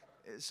know?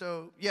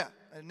 So yeah,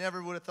 I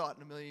never would have thought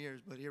in a million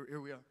years, but here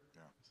we are.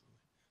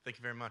 Thank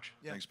you very much.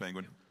 Yeah. Thanks,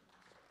 Penguin.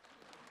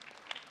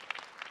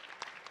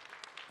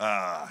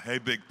 Hey,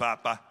 Big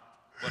Papa.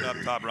 What up,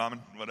 Top Ramen?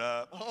 What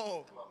up?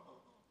 Oh.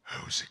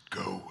 How's it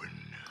going?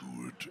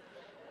 Good.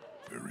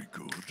 Very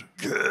good.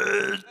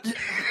 Good.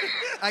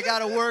 I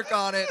gotta work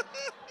on it.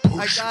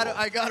 I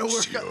gotta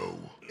work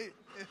on it.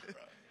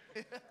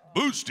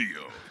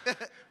 Boostio.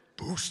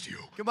 Boostio.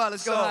 Come on,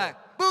 let's go high.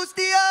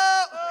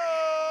 Boostio!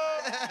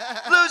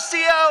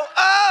 Lucio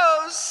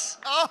O's!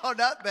 Oh,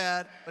 not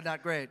bad, but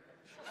not great.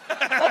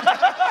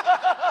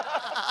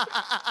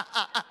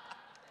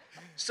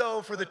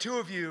 So, for the two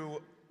of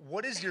you,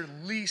 what is your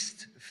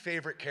least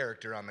favorite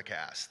character on the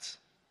cast?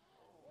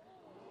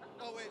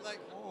 Oh, wait, like,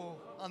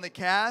 on the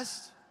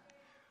cast?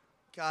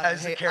 God,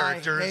 As the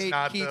characters, I hate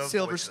not Keith the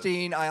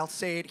Silverstein. I'll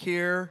say it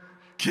here.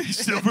 Keith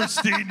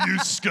Silverstein, you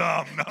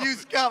scum. No. You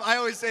scum. I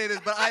always say this,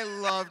 but I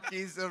love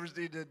Keith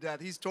Silverstein to death.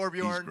 He's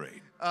Torbjorn. He's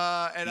great.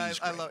 And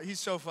I love.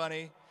 He's so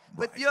funny.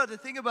 But you know, the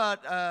thing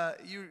about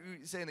you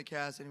saying the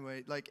cast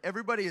anyway, like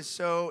everybody is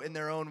so in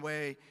their own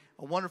way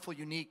a wonderful,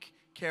 unique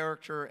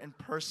character and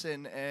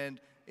person, and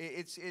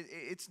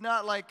it's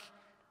not like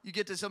you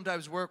get to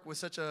sometimes work with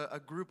such a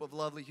group of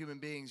lovely human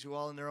beings who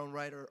all in their own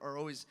right are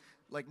always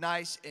like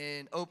nice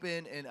and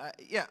open, and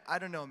I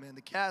don't know, man.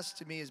 The cast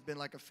to me has been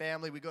like a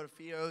family. We go to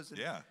Fio's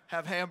and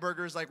have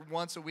hamburgers like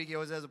once a week. He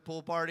always has a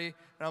pool party,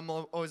 and I'm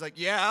always like,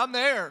 yeah, I'm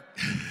there.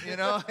 You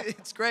know,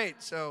 it's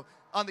great. So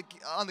on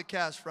the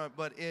cast front,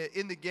 but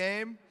in the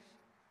game,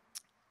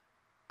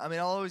 I mean,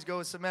 I'll always go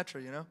with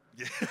Symmetra, you know?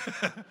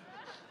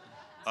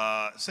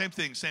 Yeah. Same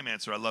thing, same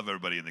answer. I love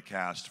everybody in the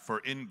cast. For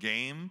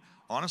in-game,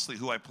 honestly,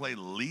 who I play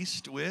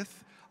least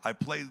with, I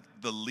play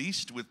the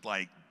least with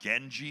like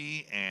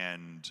Genji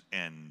and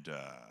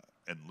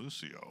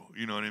Lucio.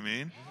 You know what I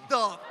mean?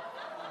 Because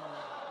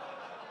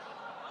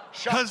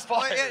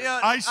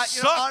I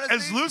suck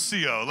as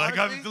Lucio. Like,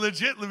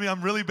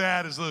 I'm really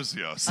bad as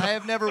Lucio. So. I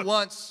have never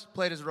once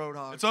played as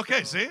Roadhog. It's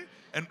okay, see?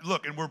 And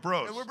look, and we're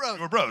bros. And we're bros.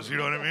 We're bros, you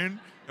know what I mean?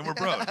 And we're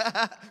bros.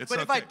 But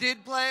if I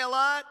did play a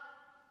lot,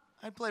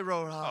 I'd play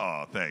Roadhog.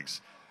 Oh,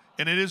 thanks.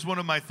 And it is one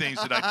of my things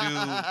that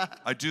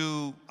I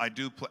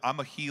do play. I'm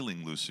a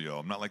healing Lucio.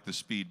 I'm not like the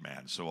speed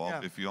man. So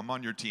if I'm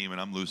on your team and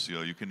I'm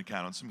Lucio, you can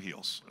count on some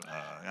heals.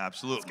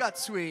 Absolutely. It's got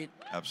sweet.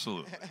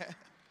 Absolutely.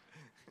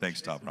 Thanks,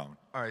 Top Ramen.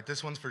 All right,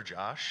 this one's for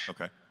Josh.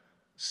 Okay.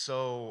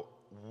 So,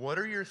 what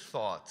are your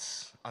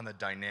thoughts on the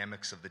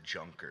dynamics of the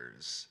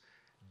Junkers?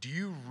 Do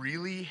you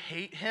really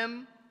hate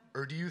him,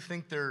 or do you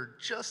think they're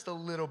just a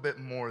little bit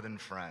more than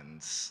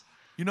friends?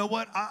 You know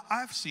what?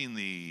 I've seen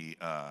the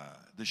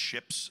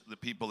ships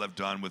that people have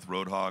done with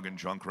Roadhog and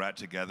Junkrat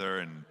together,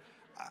 and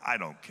I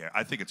don't care.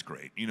 I think it's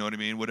great. You know what I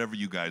mean? Whatever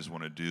you guys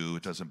want to do,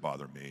 it doesn't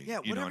bother me. Yeah,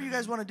 whatever you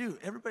guys want to do.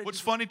 Everybody.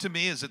 What's funny to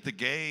me is that the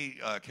gay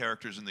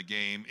characters in the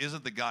game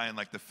isn't the guy in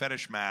like the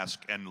fetish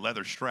mask and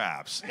leather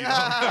straps. You know?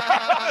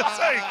 It's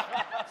like,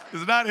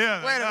 it's not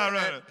him. Wait a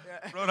minute.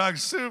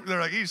 Roadhog's super.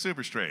 They're like, he's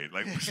super straight.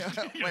 Like,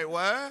 wait,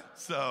 what?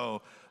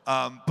 So.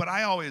 But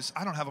I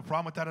don't have a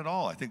problem with that at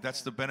all. I think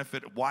that's the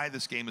benefit, why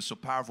this game is so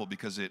powerful,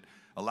 because it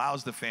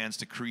allows the fans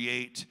to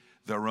create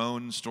their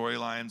own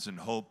storylines and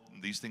hope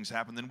these things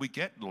happen, then we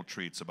get little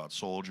treats about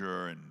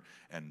Soldier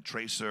and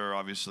Tracer,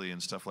 obviously,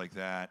 and stuff like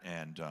that,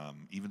 and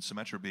even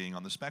Symmetra being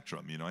on the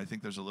spectrum. You know, I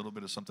think there's a little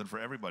bit of something for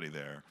everybody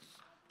there.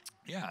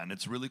 Yeah, and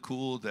it's really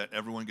cool that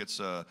everyone gets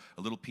a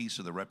little piece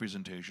of the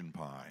representation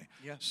pie.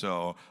 Yeah.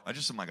 So I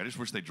just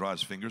wish they'd draw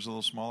his fingers a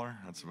little smaller.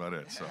 That's about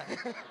it. So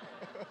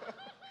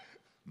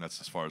that's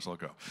as far as I'll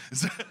go.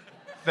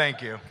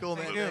 Thank you. Cool,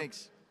 man.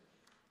 Thanks.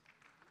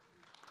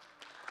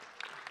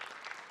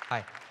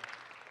 Hi.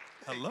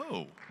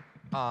 Hello.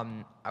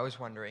 I was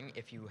wondering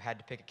if you had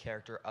to pick a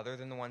character other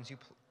than the ones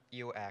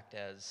you act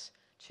as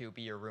to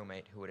be your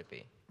roommate, who would it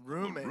be?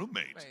 Roommate.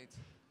 Roommate.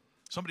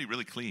 Somebody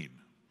really clean.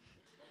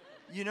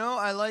 You know,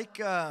 I like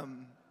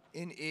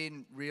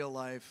in real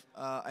life.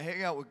 I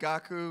hang out with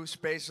Gaku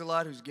Space a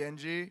lot, who's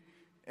Genji,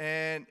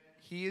 and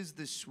he is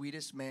the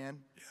sweetest man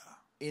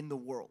in the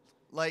world.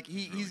 Like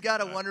he's got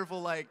a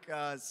wonderful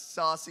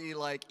saucy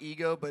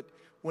ego, but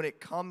when it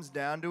comes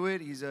down to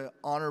it, he's an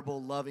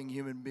honorable, loving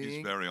human being.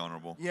 He's very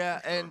honorable. Yeah,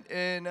 sure.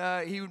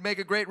 and he would make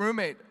a great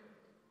roommate.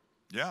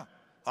 Yeah,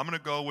 I'm gonna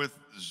go with.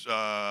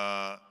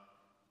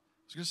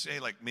 I was gonna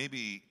say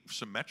maybe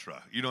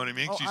Symmetra. You know what I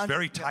mean? She's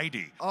very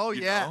tidy. Oh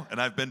you yeah. know?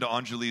 And I've been to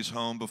Anjali's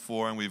home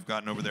before, and we've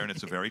gotten over there, and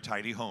it's a very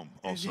tidy home.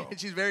 Also, and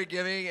she's very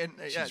giving and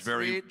she's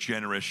very sweet.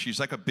 generous. She's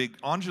like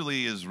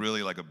Anjali is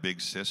really like a big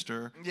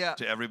sister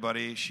to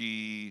everybody.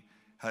 She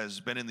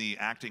has been in the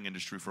acting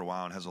industry for a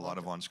while and has a lot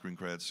of on-screen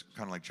credits,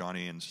 kind of like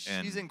Johnny. And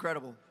she's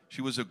incredible.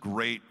 She was a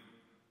great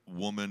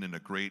woman and a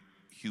great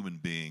human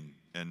being,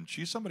 and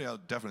she's somebody I'll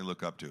definitely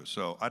look up to.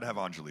 So I'd have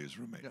Anjali as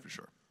roommate for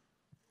sure.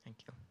 Thank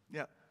you.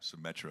 Yeah.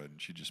 Symmetra,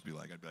 and she'd just be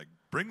like, I'd be like,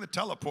 bring the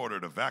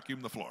teleporter to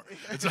vacuum the floor.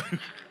 It's like,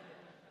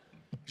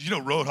 you know,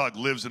 Roadhog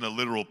lives in a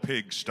literal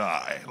pigsty.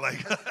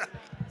 Like,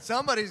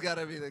 somebody's got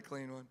to be the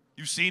clean one.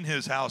 You've seen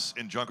his house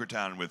in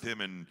Junkertown with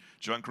him and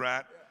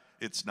Junkrat.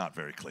 It's not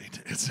very clean.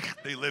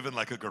 They live in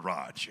like a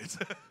garage.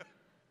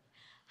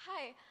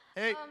 Hi.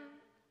 Hey.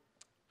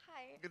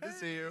 Hi. Good to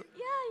see you.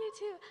 Yeah, you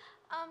too.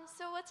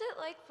 So what's it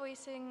like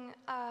voicing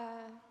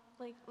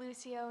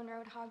Lucio and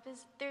Roadhog?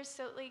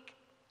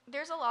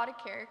 There's a lot of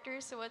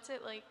characters, so what's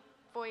it like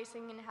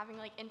voicing and having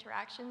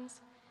interactions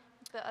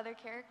with the other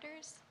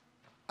characters?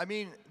 I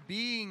mean,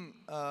 being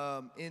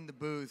in the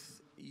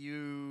booth,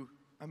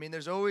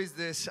 there's always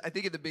this, I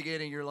think at the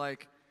beginning you're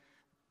like,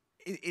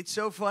 it's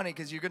so funny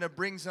because you're going to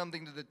bring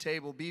something to the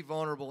table, be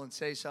vulnerable and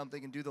say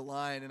something and do the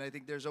line, and I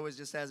think there's always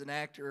just as an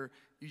actor,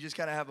 you just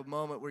kind of have a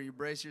moment where you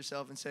brace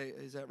yourself and say,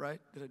 is that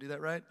right? Did I do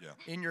that right? Yeah.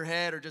 In your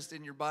head or just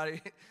in your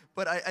body.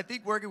 But I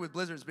think working with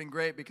Blizzard has been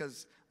great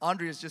because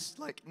Andrea's just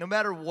like, no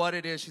matter what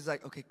it is, she's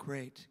like, okay,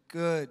 great,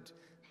 good.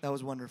 That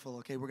was wonderful.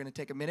 Okay, we're going to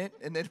take a minute.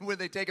 And then when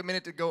they take a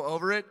minute to go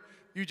over it,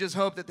 you just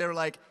hope that they're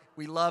like,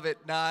 we love it,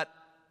 not,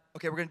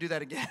 okay, we're going to do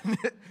that again,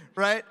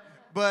 right?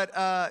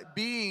 But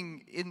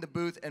being in the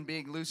booth and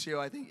being Lucio,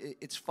 I think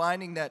it's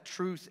finding that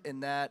truth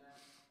and that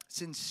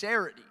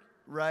sincerity,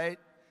 right?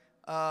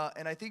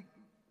 And I think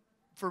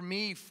for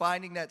me,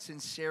 finding that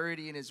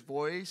sincerity in his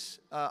voice,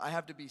 I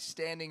have to be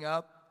standing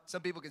up.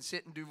 Some people can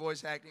sit and do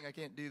voice acting. I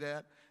can't do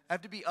that. I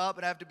have to be up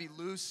and I have to be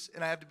loose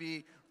and I have to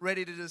be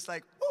ready to just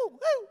like, woo,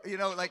 woo, you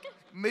know, like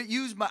I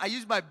use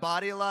my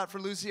body a lot for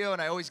Lucio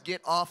and I always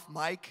get off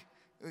mic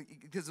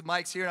because the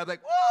mic's here and I'm like,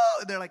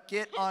 whoa, and they're like,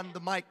 get on the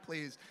mic,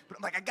 please. But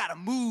I'm like, I gotta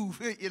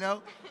move, you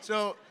know?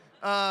 So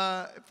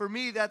for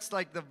me, that's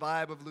like the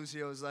vibe of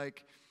Lucio is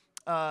like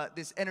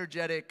this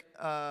energetic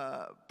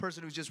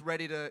person who's just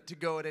ready to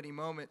go at any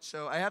moment.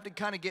 So I have to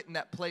kind of get in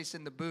that place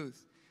in the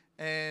booth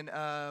and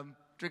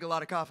drink a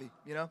lot of coffee,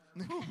 you know?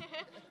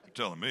 You're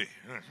telling me.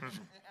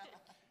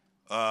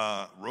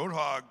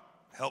 Roadhog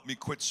helped me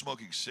quit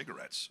smoking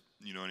cigarettes,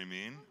 you know what I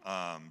mean?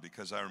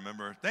 Because I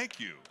remember,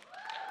 thank you.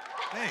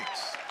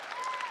 Thanks.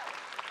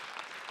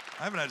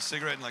 I haven't had a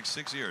cigarette in like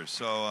 6 years.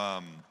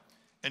 So,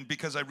 and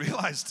because I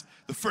realized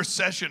the first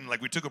session,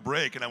 like we took a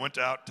break and I went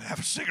out to have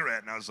a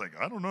cigarette and I was like,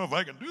 I don't know if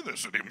I can do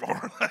this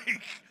anymore.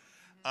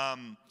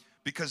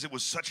 Because it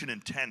was such an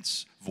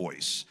intense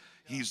voice.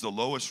 He's the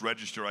lowest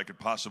register I could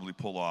possibly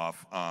pull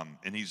off.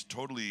 And he's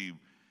totally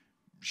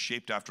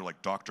shaped after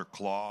like Dr.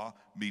 Claw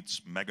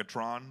meets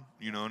Megatron.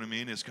 You know what I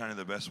mean? It's kind of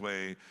the best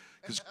way.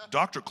 Because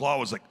Dr. Claw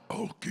was like,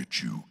 I'll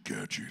get you,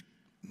 Gadget,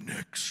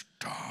 next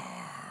time.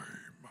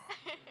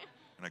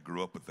 And I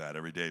grew up with that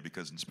every day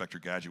because Inspector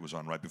Gadget was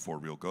on right before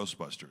Real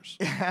Ghostbusters.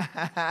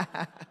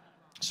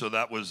 So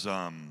that was,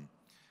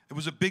 it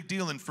was a big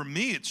deal. And for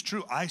me, it's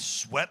true. I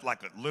sweat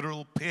like a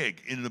literal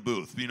pig in the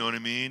booth. You know what I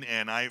mean?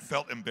 And I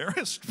felt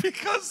embarrassed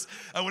because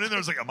I went in there. I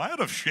was like, am I out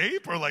of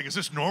shape? Or like, is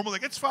this normal?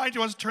 Like, it's fine. Do you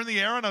want us to turn the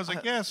air on? I was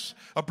like, yes,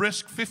 a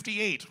brisk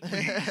 58,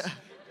 please.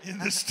 In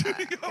the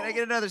studio. Can I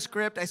get another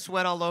script? I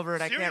sweat all over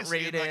it. Seriously, I can't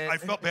read like, it. I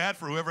felt bad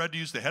for whoever had to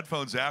use the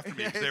headphones after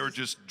me because they were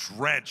just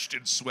drenched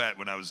in sweat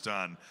when I was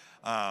done.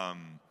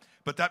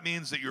 But that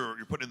means that you're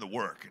putting in the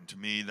work. And to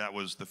me, that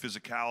was the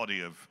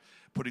physicality of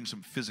putting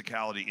some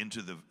physicality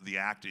into the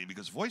acting,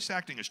 because voice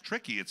acting is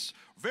tricky. It's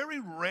very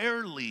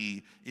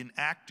rarely in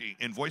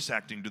voice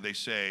acting do they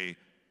say,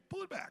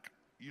 pull it back.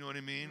 You know what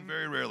I mean?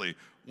 Very rarely.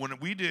 When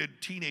we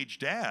did Teenage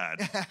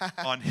Dad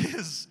on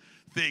his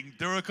thing,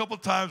 there were a couple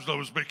times when I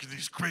was making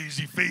these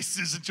crazy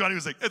faces, and Johnny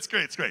was like, "It's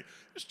great, it's great.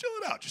 Just chill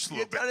it out, just a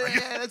little bit.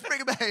 Yeah, let's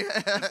bring it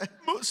back.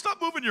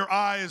 Stop moving your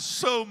eyes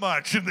so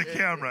much in the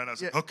camera." And I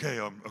was like, "Okay,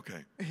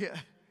 okay."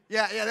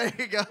 Yeah, there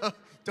you go.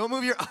 Don't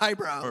move your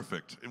eyebrow.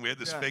 Perfect. And we had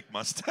this fake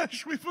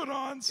mustache we put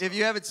on. So. If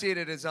you haven't seen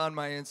it, it's on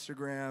my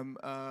Instagram.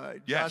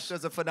 Josh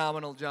does a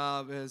phenomenal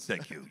job.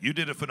 Thank you. You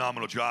did a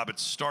phenomenal job. It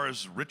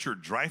stars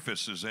Richard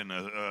Dreyfuss is in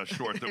a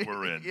short that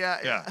we're in.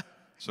 Yeah.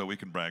 So we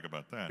can brag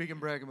about that. We can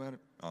brag about it.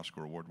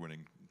 Oscar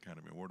award-winning,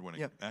 Academy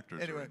Award-winning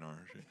actors Anyway. are in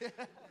our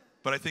shit.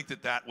 But I think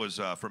that was,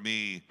 for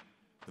me,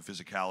 the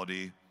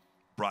physicality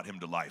brought him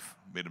to life,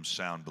 made him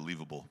sound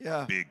believable.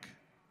 Yeah. Big,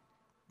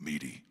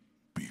 meaty,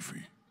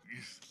 beefy.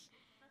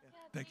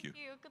 Thank you.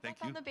 Good luck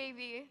on the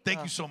baby.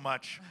 Thank you so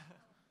much.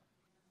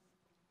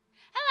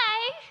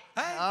 Hello.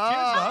 Hey,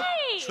 Hi.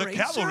 the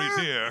cavalry's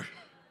here.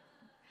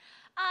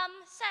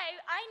 So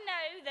I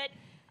know that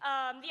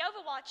the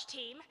Overwatch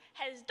team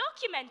has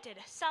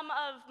documented some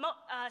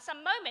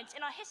moments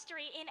in our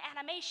history in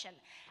animation,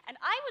 and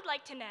I would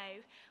like to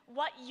know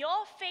what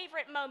your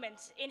favorite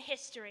moments in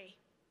history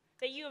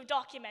that you have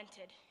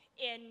documented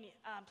in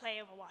Play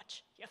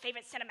Overwatch. Your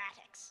favorite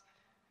cinematics.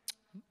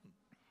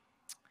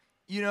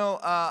 You know,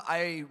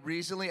 I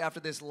recently,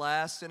 after this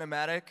last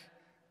cinematic,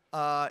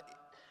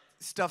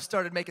 stuff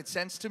started making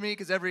sense to me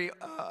because every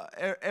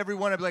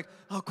one I'd be like,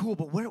 "Oh, cool,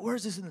 but where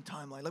is this in the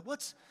timeline? Like,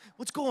 what's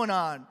going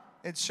on?"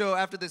 And so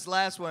after this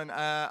last one,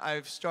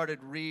 I've started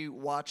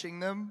re-watching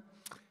them,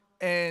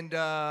 and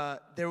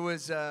there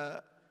was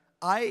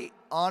I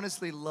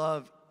honestly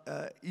love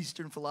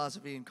Eastern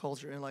philosophy and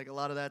culture, and like a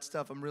lot of that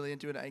stuff, I'm really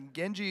into it. And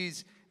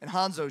Genji's and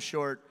Hanzo's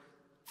short.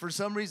 For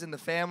some reason, the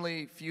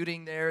family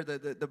feuding there,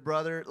 the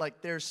brother,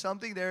 like there's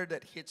something there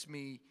that hits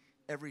me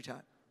every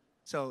time.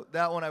 So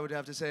that one I would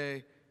have to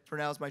say, for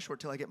now, is my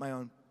short till I get my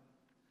own.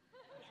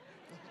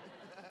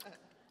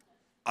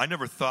 I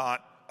never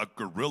thought a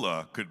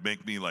gorilla could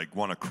make me like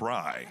want to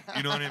cry.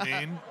 You know what I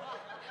mean?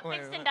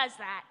 Winston does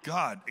that.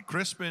 God,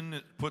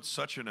 Crispin put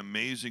such an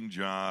amazing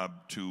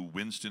job to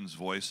Winston's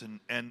voice,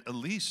 and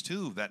Elise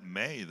too. That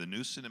May, the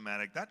new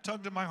cinematic, that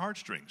tugged at my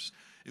heartstrings.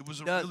 It was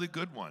a really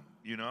good one,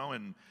 you know,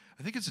 and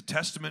I think it's a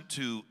testament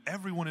to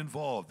everyone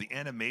involved, the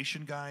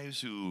animation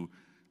guys who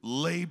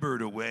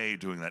labored away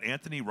doing that.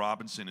 Anthony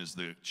Robinson is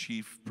the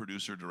chief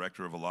producer,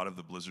 director of a lot of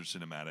the Blizzard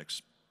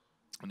cinematics,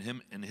 and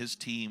him and his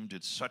team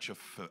did such a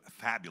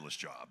fabulous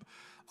job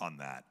on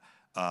that.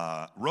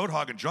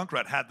 Roadhog and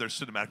Junkrat had their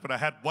cinematic, but I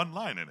had one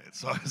line in it,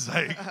 so I was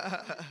like,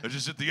 I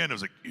just at the end, I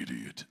was like,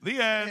 idiot.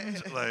 The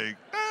end, like,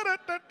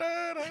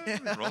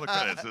 roll the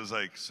credits. It was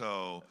like,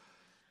 so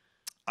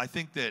I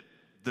think that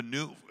the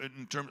new,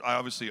 in terms,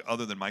 obviously,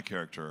 other than my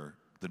character,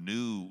 the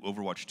new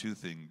Overwatch 2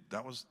 thing,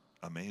 that was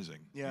amazing.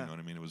 Yeah. You know what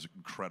I mean? It was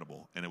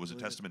incredible. And it was a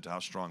testament to how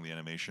strong the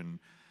animation,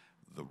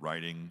 the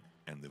writing,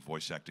 and the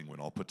voice acting, when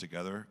all put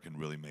together, can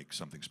really make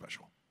something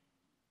special.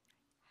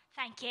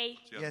 Thank you.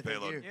 Yeah,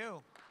 payload. thank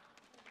you.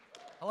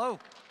 Hello.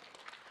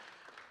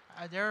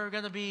 There are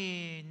going to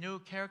be new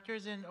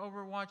characters in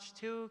Overwatch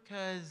 2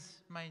 because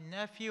my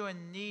nephew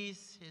and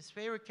niece, his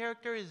favorite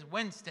character is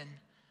Winston.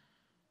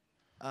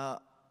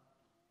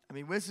 I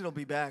mean, Winston will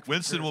be back.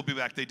 Winston will be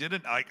back. They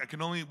didn't.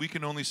 We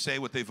can only say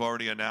what they've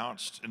already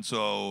announced, and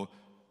so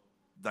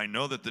I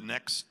know that the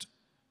next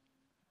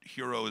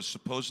hero is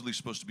supposedly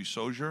supposed to be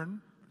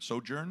Sojourn.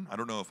 I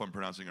don't know if I'm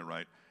pronouncing it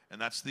right,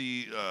 and that's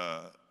the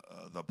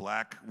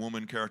black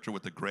woman character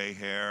with the gray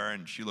hair,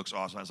 and she looks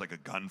awesome. Has like a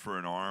gun for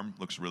an arm.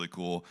 Looks really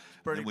cool.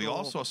 And we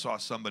also saw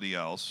somebody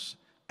else,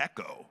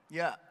 Echo.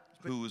 Yeah.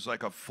 Who's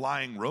like a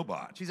flying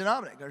robot. She's an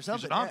Omnic or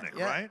something. She's an Omnic,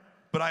 yeah. right?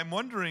 But I'm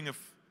wondering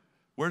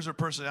where's her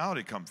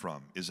personality come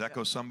from? Is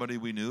Echo somebody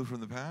we knew from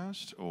the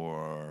past,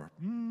 or?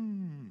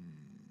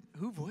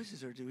 Who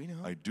voices her? Do we know?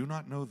 I do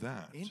not know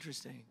that.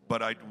 Interesting.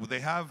 But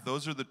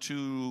those are the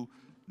two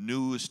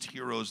newest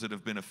heroes that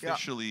have been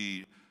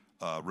officially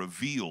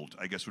revealed,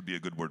 I guess would be a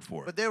good word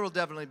for it. But there will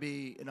definitely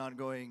be an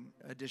ongoing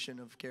addition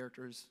of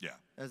characters. Yeah.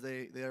 As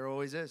there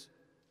always is.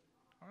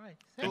 All right.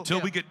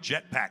 Until we get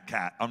Jetpack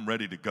Cat, I'm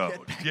ready to go.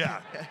 Yeah.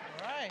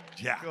 All right.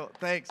 Yeah. Cool.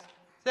 Thanks.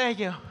 Thank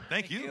you.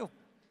 Thank you.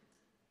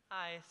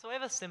 Hi, so I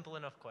have a simple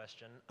enough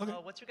question. Okay.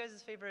 What's your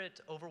guys'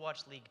 favorite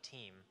Overwatch League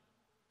team?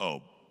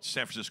 Oh,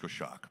 San Francisco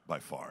Shock, by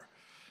far.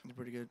 They're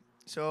pretty good.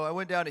 So I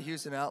went down to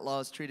Houston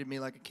Outlaws, treated me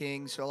like a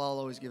king, so I'll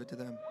always give it to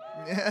them.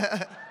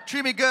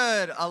 Treat me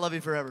good, I'll love you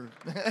forever.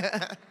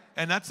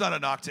 And that's not a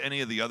knock to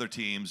any of the other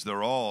teams.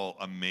 They're all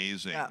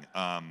amazing.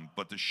 Yeah.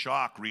 But the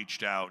Shock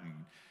reached out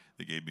and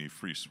they gave me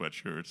free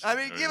sweatshirts. I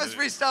mean, give us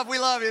free stuff, we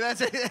love you.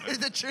 That's it.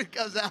 The truth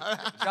comes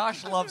out.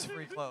 Josh loves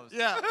free clothes.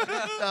 Yeah.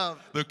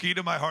 The key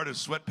to my heart is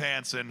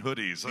sweatpants and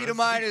hoodies. Key to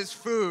mine is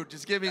food.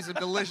 Just give me some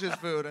delicious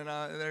food, and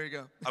there you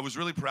go. I was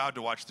really proud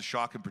to watch the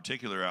Shock in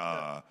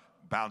particular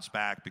bounce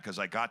back because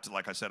I got to,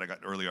 like I said, I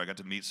got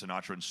to meet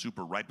Sinatra and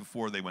Super right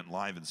before they went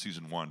live in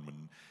season 1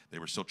 when they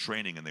were still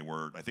training and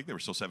I think they were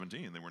still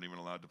 17. They weren't even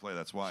allowed to play.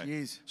 That's why.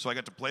 Jeez. So I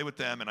got to play with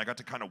them and I got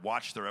to kind of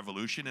watch their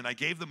evolution and I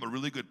gave them a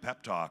really good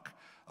pep talk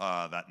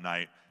that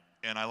night.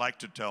 And I like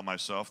to tell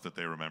myself that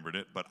they remembered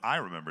it, but I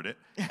remembered it.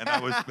 And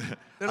I was.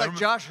 They're like,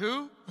 Josh,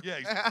 who? Yeah,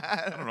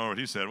 I don't know what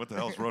he said. What the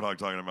hell is Roadhog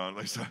talking about?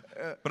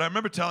 But I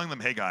remember telling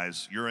them, hey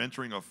guys, you're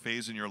entering a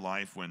phase in your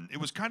life when it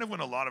was kind of when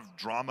a lot of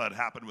drama had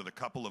happened with a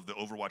couple of the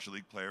Overwatch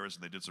League players,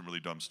 and they did some really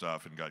dumb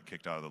stuff and got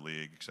kicked out of the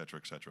league, et cetera,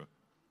 et cetera.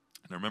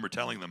 And I remember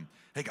telling them,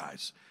 hey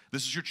guys,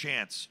 this is your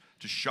chance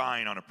to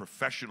shine on a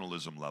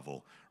professionalism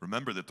level.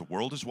 Remember that the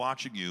world is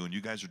watching you, and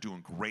you guys are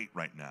doing great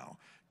right now.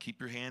 Keep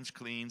your hands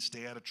clean,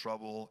 stay out of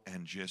trouble,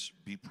 and just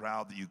be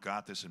proud that you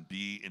got this and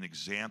be an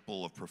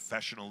example of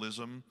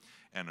professionalism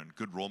and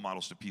good role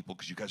models to people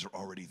because you guys are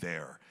already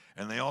there.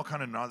 And they all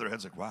kind of nod their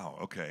heads like, wow,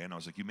 okay. And I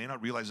was like, you may not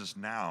realize this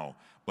now,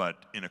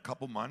 but in a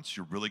couple months,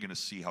 you're really going to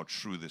see how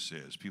true this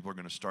is. People are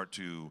going to start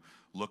to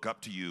look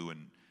up to you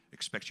and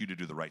expect you to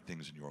do the right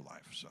things in your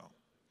life. So,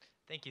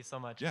 Thank you so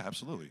much. yeah,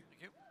 absolutely.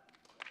 Thank you.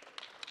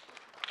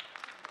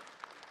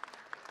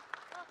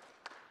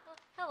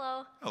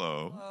 Hello.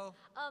 Hello. Hello.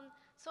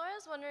 So I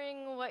was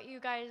wondering what you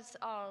guys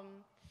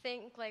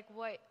think, like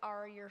what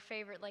are your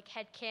favorite like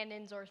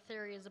headcanons or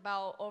theories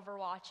about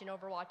Overwatch and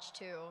Overwatch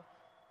 2?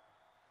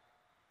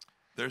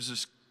 There's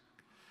this,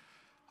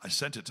 I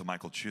sent it to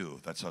Michael Chu.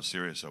 That's how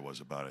serious I was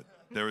about it.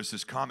 There is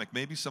this comic,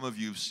 maybe some of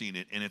you have seen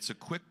it, and it's a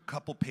quick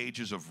couple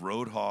pages of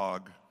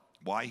Roadhog,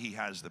 why he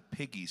has the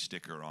piggy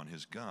sticker on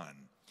his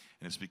gun.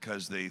 And it's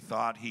because they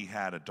thought he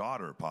had a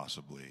daughter,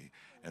 possibly,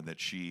 and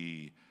that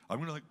she, I'm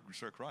going to like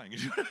start crying.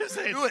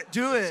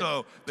 Do it.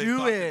 So they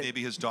thought that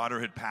maybe his daughter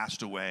had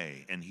passed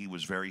away, and he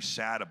was very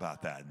sad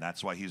about that. And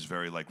that's why he's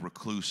very like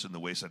recluse in the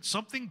wayside.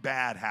 Something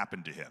bad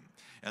happened to him.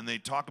 And they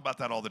talk about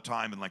that all the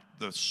time. And like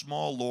the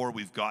small lore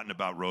we've gotten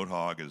about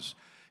Roadhog is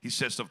he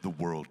says stuff, the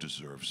world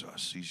deserves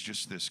us. He's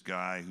just this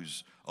guy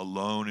who's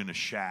alone in a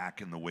shack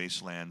in the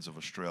wastelands of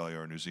Australia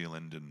or New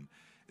Zealand and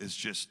is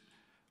just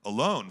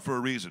alone for a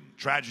reason.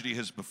 Tragedy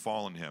has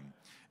befallen him.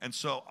 And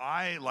so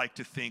I like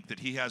to think that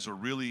he has a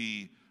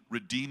really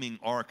redeeming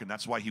arc, and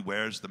that's why he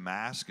wears the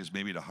mask, is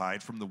maybe to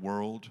hide from the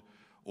world,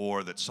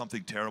 or that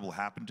something terrible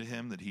happened to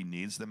him, that he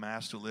needs the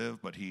mask to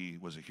live, but he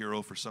was a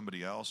hero for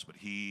somebody else, but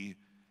he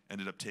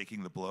ended up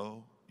taking the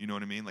blow. You know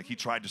what I mean? Like he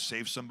tried to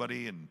save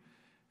somebody, and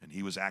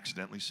he was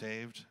accidentally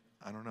saved.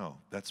 I don't know.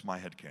 That's my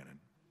headcanon.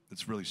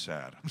 It's really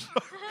sad. I'm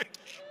sorry.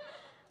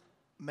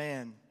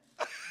 Man.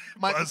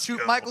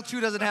 Michael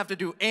Chu doesn't have to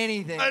do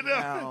anything I know.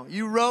 now.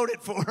 You wrote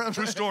it for him.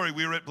 True story.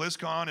 We were at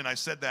BlizzCon, and I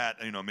said that,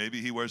 maybe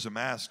he wears a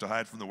mask to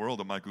hide from the world.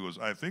 And Michael goes,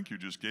 I think you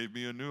just gave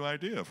me a new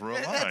idea for a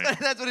line.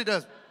 That's what he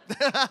does.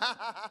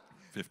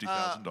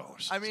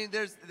 $50,000. I mean,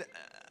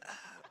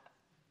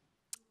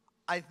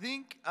 I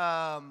think,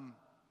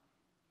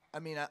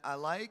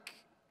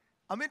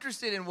 I'm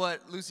interested in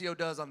what Lucio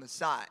does on the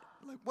side.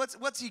 Like,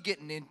 what's he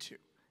getting into?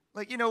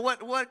 Like,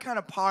 what kind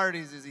of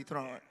parties is he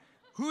throwing?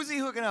 Who's he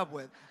hooking up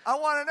with? I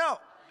want to know.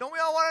 Don't we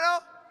all want to know?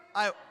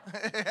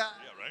 Yeah,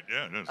 right?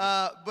 Yeah, it is.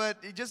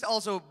 But just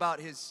also about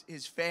his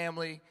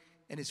family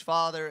and his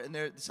father, and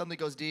something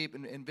goes deep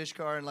in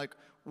Vishkar, and like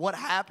what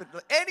happened.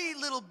 Any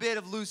little bit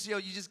of Lucio,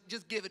 you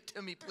just give it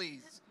to me,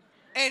 please.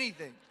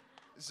 Anything.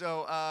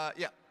 So,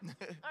 yeah. All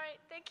right,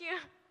 thank you.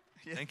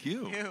 Yeah. Thank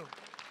you.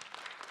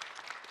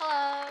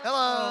 Hello.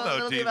 Hello.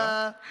 Hello,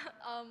 Diva.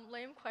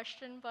 Lame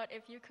question, but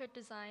if you could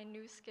design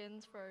new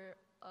skins for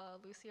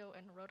Lucio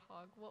and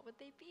Roadhog, what would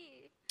they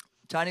be?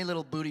 Tiny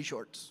little booty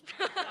shorts.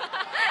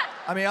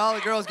 I mean, all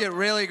the girls get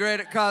really great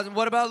at cosplay.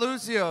 What about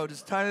Lucio?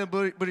 Just tiny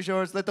little booty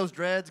shorts. Let those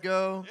dreads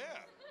go. Yeah.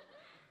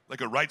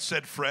 Like a Right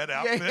Said Fred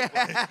outfit.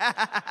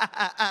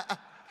 Yeah.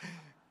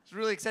 Just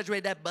really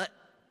accentuate that butt.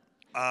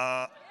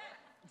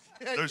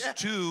 There's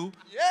two.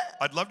 Yeah.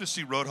 I'd love to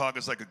see Roadhog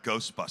as like a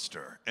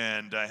Ghostbuster.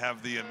 And I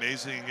have the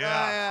amazing,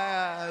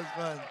 Yeah, that's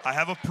fun. I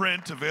have a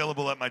print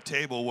available at my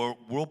table where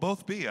we'll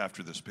both be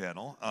after this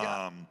panel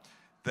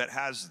that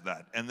has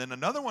that. And then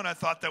another one I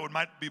thought that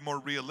might be more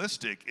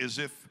realistic is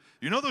if,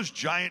 those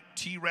giant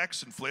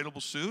T-Rex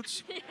inflatable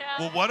suits? Yeah.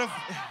 Well, what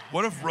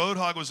if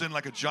Roadhog was in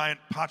like a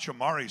giant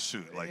Pachamari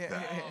suit like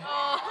that?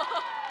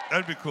 Oh.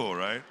 That'd be cool,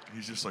 right?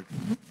 He's just like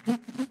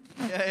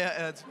Yeah,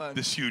 that's fun.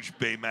 this huge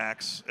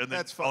Baymax, and then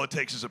That's fun. all it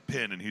takes is a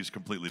pin, and he's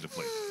completely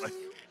deflated. Like,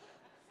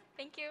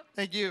 Thank you.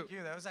 Thank you. Thank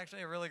you. That was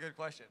actually a really good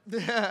question.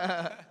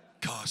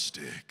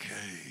 Caustic,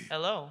 hey.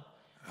 Hello.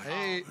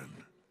 Hey.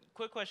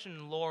 Quick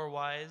question,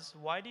 lore-wise.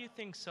 Why do you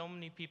think so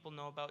many people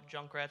know about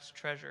Junkrat's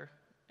treasure?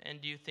 And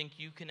do you think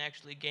you can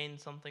actually gain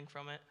something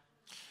from it?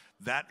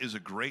 That is a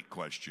great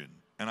question,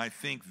 and I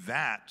think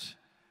that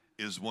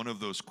is one of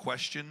those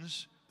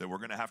questions that we're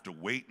going to have to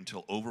wait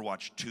until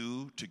Overwatch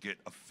 2 to get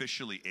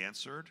officially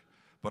answered.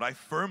 But I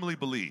firmly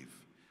believe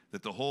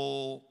that the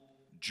whole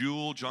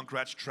Jewel,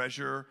 Junkrat's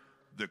treasure,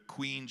 the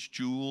Queen's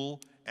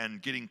Jewel,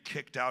 and getting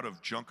kicked out of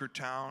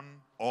Junkertown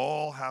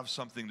all have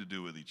something to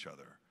do with each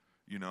other,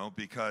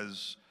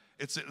 because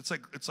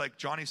it's like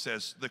Johnny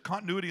says, the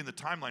continuity and the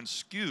timeline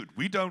skewed.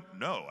 We don't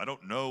know. I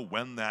don't know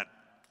when that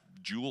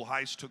jewel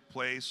heist took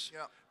place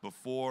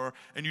before.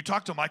 And you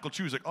talk to Michael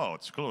Chu, he's like, oh,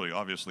 it's clearly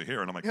obviously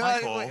here. And I'm like,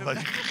 Michael,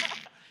 like,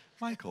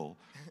 Michael.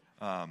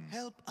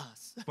 Help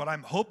us. But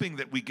I'm hoping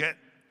that we get,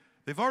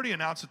 they've already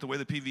announced that the way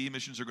the PvE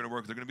missions are going to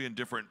work, they're going to be in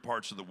different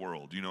parts of the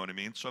world. You know what I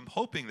mean? So I'm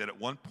hoping that at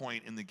one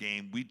point in the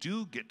game, we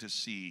do get to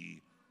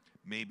see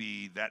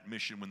maybe that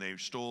mission when they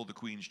stole the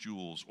Queen's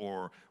jewels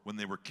or when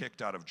they were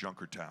kicked out of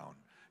Junkertown.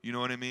 You know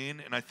what I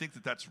mean? And I think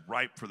that that's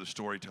ripe for the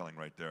storytelling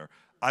right there.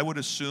 I would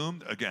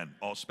assume, again,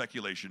 all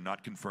speculation,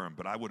 not confirmed,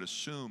 but I would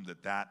assume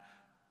that that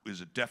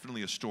is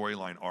definitely a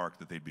storyline arc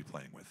that they'd be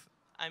playing with.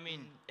 I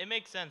mean, it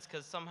makes sense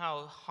because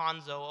somehow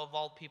Hanzo, of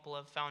all people,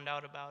 have found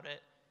out about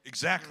it.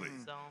 Exactly.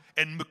 So.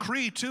 And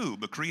McCree, too.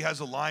 McCree has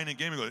a line in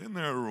game. He goes, isn't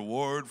there a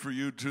reward for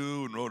you,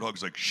 too? And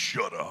Roadhog's like,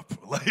 shut up.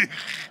 Like,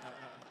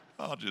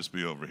 I'll just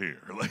be over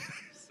here. Like,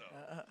 so,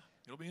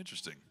 it'll be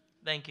interesting.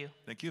 Thank you.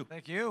 Thank you.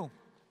 Thank you.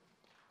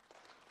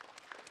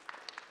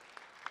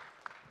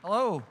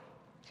 Hello.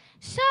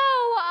 So,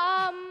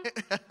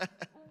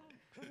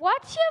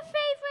 what's your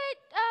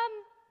favorite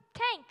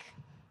tank?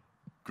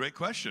 Great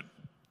question.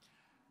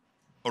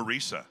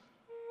 Orisa.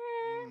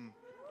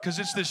 Because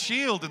it's the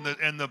shield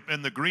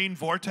and the green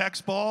vortex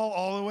ball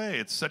all the way.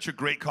 It's such a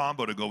great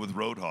combo to go with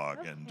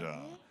Roadhog. And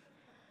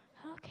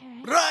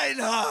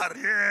Reinhardt,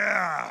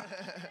 yeah.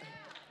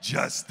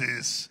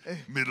 Justice,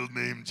 middle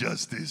name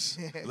Justice,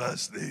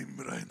 last name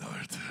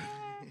Reinhardt.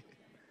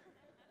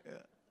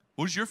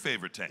 Who's your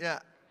favorite tank? Yeah.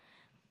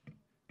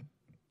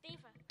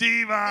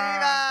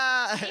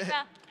 Diva.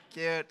 Diva.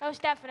 Cute.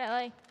 Most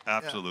definitely.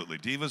 Absolutely.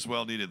 Diva's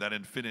well needed. That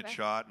infinite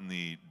shot and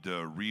the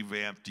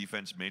revamped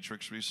defense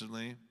matrix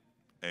recently,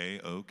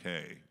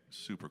 A-OK.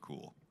 Super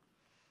cool.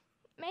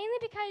 Mainly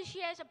because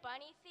she has a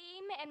bunny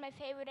theme, and my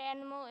favorite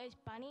animal is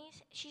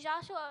bunnies. She's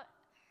also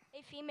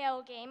a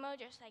female gamer,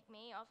 just like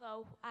me,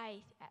 although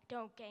I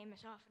don't game as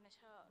often as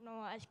her,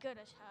 nor as good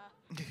as her.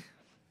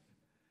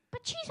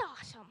 But she's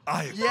awesome.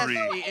 I agree.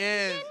 Also She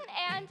Asian, is.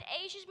 and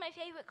Asia's my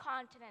favorite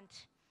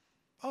continent.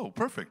 Oh,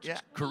 perfect. Yeah.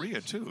 Korea,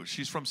 too.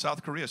 She's from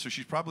South Korea, so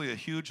she's probably a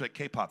huge like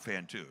K-pop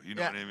fan, too. You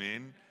know what I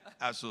mean?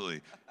 Absolutely.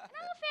 And I'm a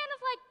fan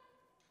of, like,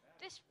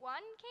 this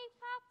one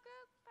K-pop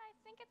group. I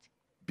think it's...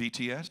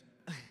 BTS?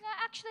 No,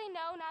 actually,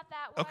 no, not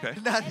that one. Okay.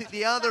 Not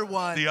the other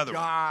one. The other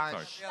one.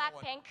 Josh. Sorry.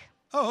 Blackpink.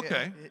 Oh,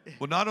 okay.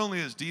 Well, not only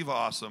is Diva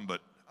awesome, but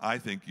I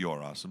think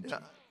you're awesome, too.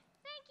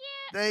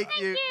 Thank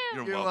you.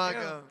 You're You're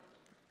welcome. welcome.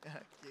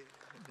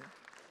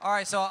 All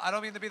right, so I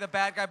don't mean to be the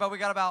bad guy, but we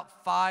got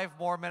about 5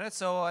 more minutes,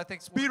 so I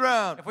think Speed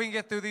round. if we can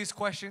get through these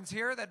questions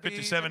here, that'd be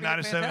 57,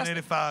 that'd be 97, fantastic.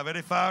 85,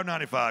 85,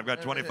 95.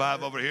 Got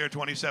 25 over here,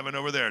 27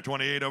 over there,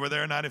 28 over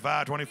there,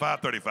 95, 25,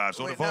 35.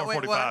 So Wait, 4, no, wait,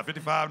 45, what?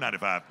 55,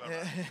 95.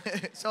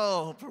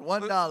 So, for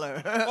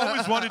 $1.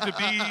 Always wanted to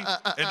be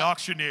an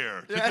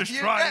auctioneer, to just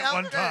try it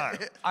one time.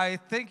 I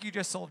think you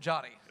just sold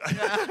Johnny.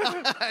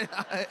 I,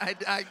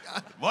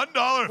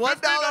 $1.59.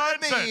 $1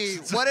 to me.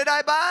 What did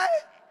I buy?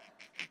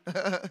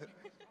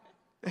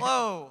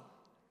 Hello.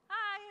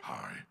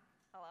 Hi.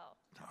 Hello.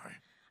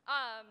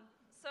 Hi.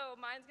 So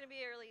mine's gonna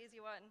be a really easy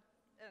one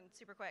and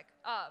super quick.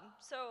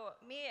 So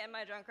me and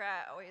my drunk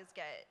rat always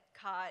get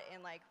caught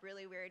in like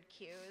really weird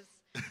queues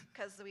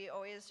because we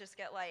always just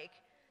get like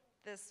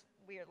this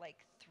weird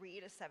like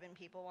 3 to 7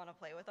 people want to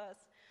play with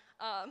us.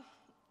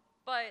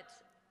 But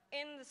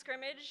in the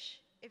scrimmage,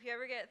 if you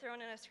ever get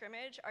thrown in a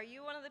scrimmage, are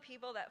you one of the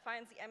people that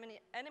finds the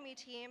enemy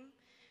team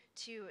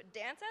to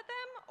dance at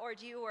them, or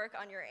do you work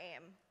on your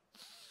aim?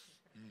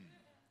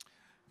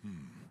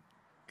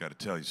 Got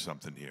to tell you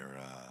something here.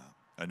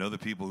 I know the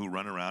people who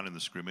run around in the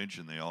scrimmage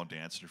and they all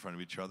dance in front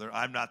of each other.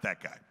 I'm not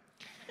that guy.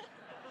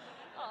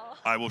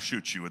 I will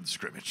shoot you in the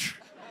scrimmage.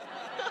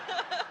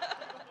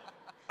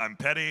 I'm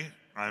petty.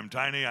 I'm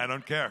tiny. I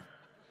don't care.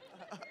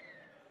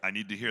 I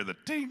need to hear the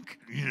tink.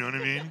 You know what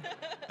I mean?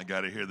 I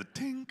got to hear the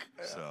tink.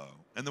 So,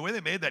 and the way they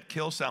made that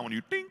kill sound when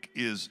you tink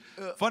is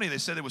funny. They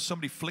said it was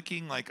somebody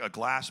flicking like a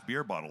glass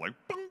beer bottle, like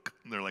bunk.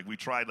 And they're like, we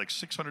tried like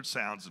 600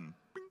 sounds and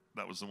bing,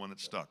 that was the one that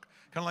stuck.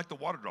 Kind of like the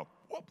water drop.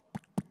 Whoop,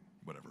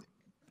 whatever.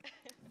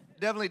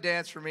 Definitely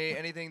dance for me.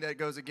 Anything that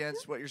goes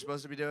against what you're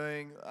supposed to be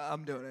doing,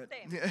 I'm doing it.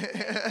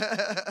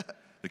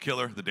 The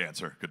killer, the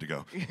dancer. Good to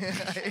go.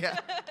 Yeah.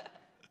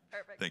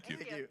 Perfect. Thank you.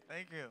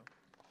 Thank you.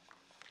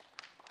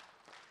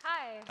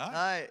 Hi.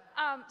 Hi.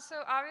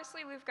 So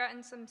obviously we've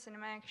gotten some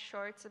cinematic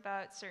shorts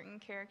about certain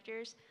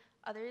characters.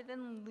 Other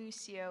than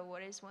Lucio,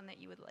 what is one that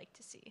you would like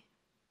to see?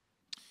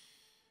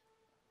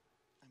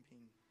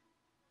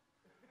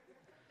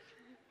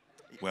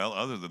 Well,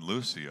 other than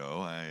Lucio,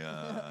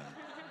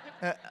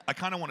 I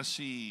kind of want to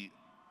see.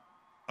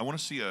 I want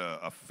to see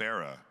a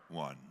Farah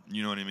one.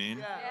 You know what I mean?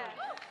 Yeah.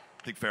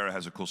 I think Farah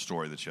has a cool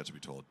story that's yet to be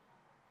told.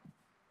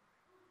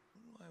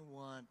 What do I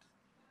want?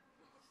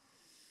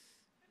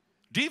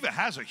 Diva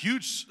has a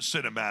huge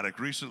cinematic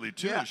recently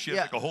too. Yeah, She had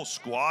yeah. like a whole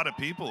squad of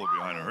people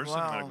behind her. Her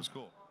cinematic was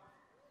cool.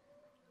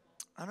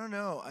 I don't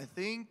know. I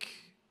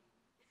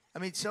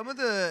mean, some of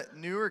the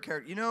newer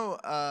characters,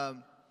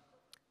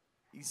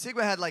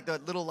 Sigma had like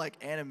that little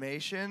like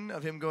animation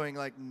of him going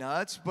like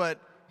nuts, but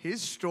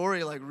his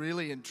story like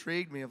really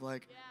intrigued me of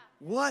like,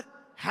 what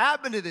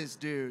happened to this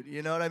dude?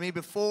 You know what I mean?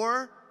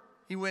 Before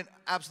he went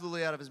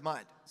absolutely out of his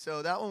mind.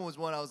 So that one was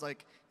one I was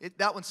like,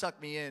 that one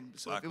sucked me in.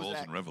 So Black it was holes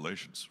that, and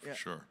revelations, for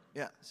sure.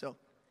 Yeah, so.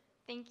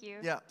 Thank you.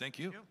 Yeah. Thank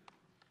you.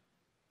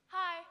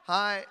 Hi.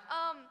 Hi.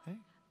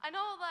 I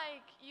know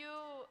like you,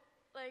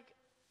 like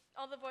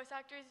all the voice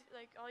actors,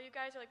 like all you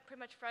guys are like pretty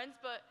much friends,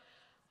 but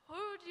who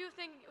do you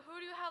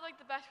have like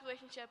the best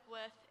relationship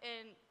with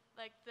in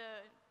like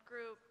the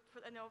group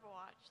in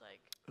Overwatch?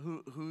 Like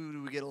Who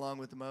do we get along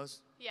with the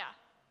most? yeah.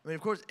 I mean,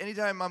 of course,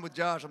 anytime I'm with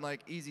Josh, I'm like,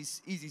 easy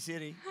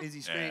city,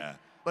 easy street. Yeah.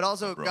 But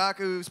also, Bro.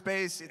 Gaku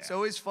Space, it's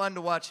always fun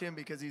to watch him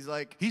because he's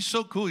like... He's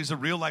so cool. He's a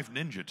real-life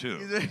ninja, too.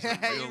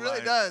 he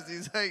really does.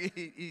 He's like,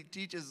 he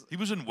teaches... He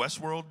was in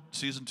Westworld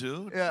Season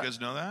 2. Did Yeah. you guys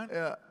know that?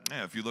 Yeah.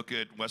 Yeah, if you look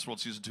at Westworld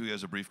Season 2, he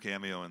has a brief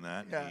cameo in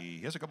that. Yeah.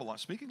 He has a couple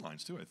speaking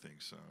lines, too, I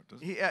think. So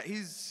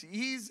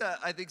He's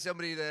I think,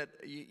 somebody that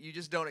you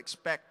just don't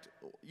expect.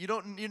 You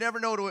never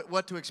know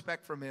what to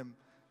expect from him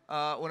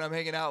when I'm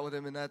hanging out with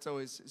him, and that's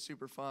always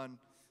super fun.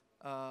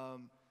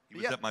 He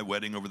was at my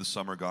wedding over the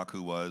summer,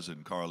 Gaku was,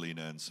 and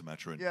Carolina and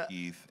Symmetra and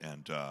Keith.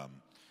 And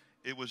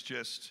it was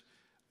just,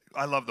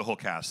 I love the whole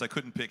cast. I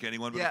couldn't pick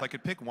anyone, but if I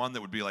could pick one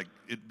that would be like,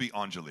 it'd be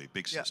Anjali,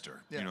 big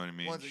sister. You know what I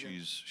mean?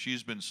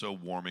 She's been so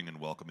warming and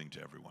welcoming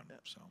to everyone.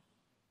 So.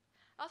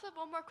 I also have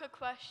one more quick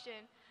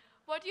question.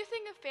 What do you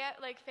think of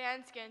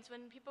fan skins when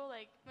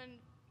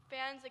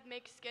fans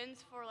make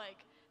skins for like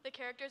the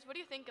characters? What do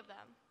you think of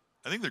them?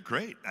 I think they're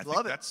great. I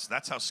think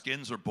that's how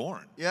skins are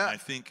born. Yeah. And I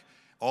think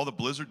all the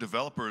Blizzard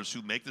developers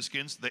who make the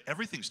skins,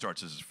 everything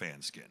starts as a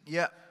fan skin.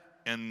 Yeah.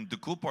 And the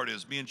cool part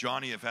is me and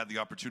Johnny have had the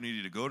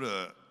opportunity to go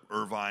to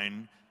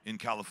Irvine in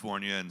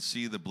California and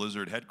see the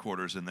Blizzard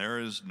headquarters, and there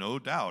is no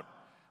doubt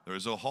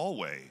there's a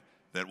hallway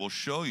that will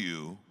show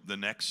you the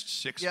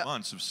next 6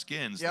 months of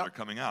skins that are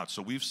coming out.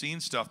 So we've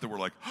seen stuff that we're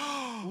like,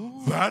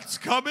 oh, that's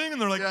coming?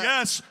 And they're like,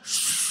 yes.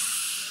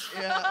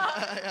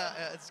 Yeah,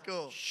 it's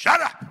cool.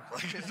 Shut up!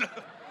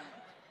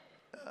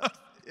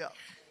 Yeah.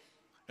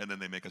 And then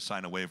they make us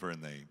sign a waiver,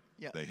 and they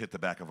hit the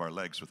back of our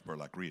legs with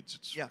burlap reeds.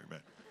 It's very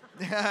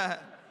bad.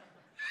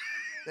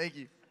 Thank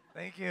you.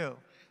 Thank you.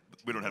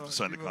 We don't have to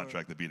sign the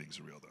contract. The beatings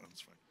are real, though.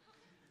 It's fine.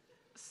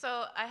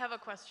 So I have a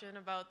question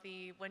about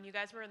when you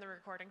guys were in the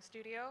recording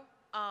studio.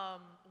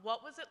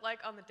 What was it like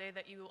on the day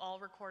that you all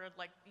recorded?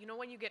 Like, you know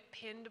when you get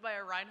pinned by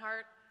a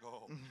Reinhardt?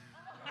 Oh.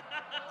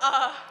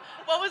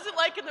 What was it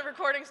like in the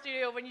recording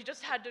studio when you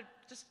just had to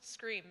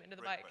scream into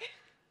the mic?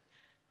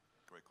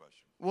 Great question.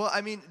 Well,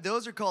 I mean,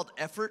 those are called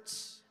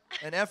efforts,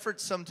 and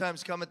efforts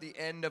sometimes come at the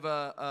end of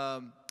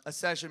a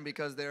session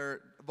because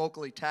they're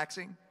vocally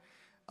taxing.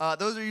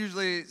 Those are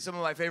usually some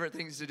of my favorite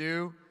things to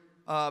do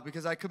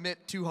because I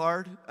commit too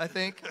hard, I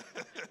think.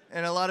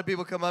 And a lot of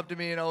people come up to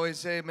me and always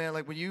say, man,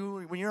 like when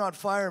you're on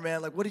fire,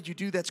 man, like what did you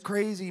do? That's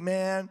crazy,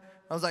 man.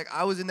 I was like,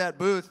 I was in that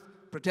booth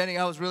pretending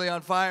I was really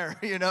on fire,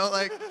 you know,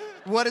 like.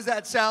 What does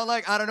that sound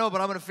like? I don't know,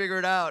 but I'm going to figure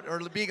it out. Or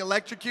being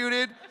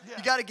electrocuted,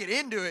 you got to get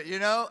into it, you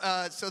know?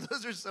 So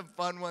those are some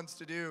fun ones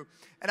to do.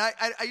 And I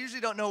usually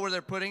don't know where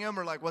they're putting them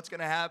or like what's going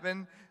to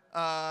happen.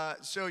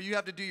 So you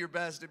have to do your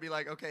best to be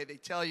like, okay, they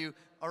tell you,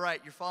 all right,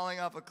 you're falling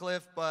off a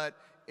cliff, but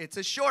it's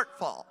a short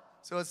fall.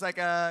 So it's like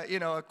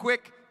a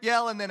quick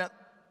yell and then a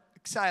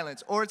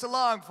silence. Or it's a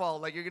long fall,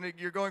 like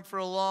you're going for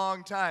a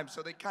long time.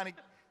 So they kind of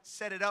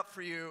set it up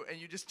for you,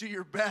 and you just do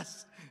your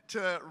best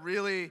to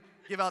really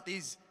give out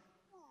these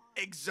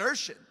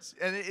exertions,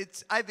 and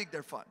I think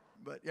they're fun,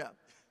 but yeah.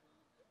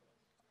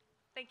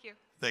 Thank you.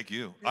 Thank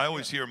you. I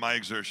always hear my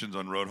exertions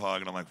on Roadhog,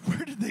 and I'm like,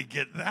 where did they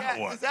get that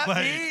one? Does that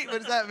mean? What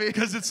does that mean?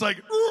 Because it's like,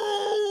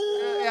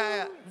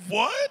 yeah.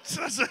 What?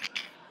 I was like,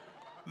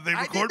 they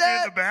record me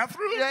in the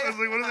bathroom? Yeah. I was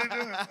like, what are they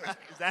doing?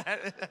 Is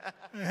that?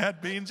 I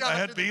had beans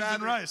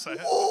and rice.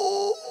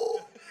 Oh,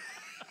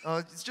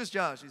 it's just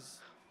Josh. He's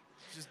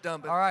just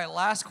dumping. All right,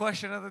 last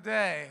question of the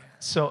day.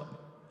 So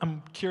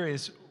I'm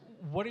curious,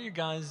 what are your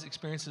guys'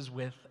 experiences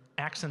with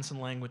accents and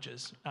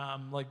languages?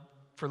 Like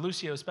for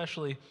Lucio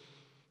especially,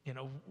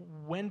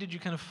 when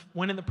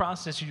in the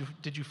process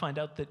did you find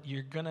out that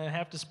you're gonna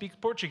have to speak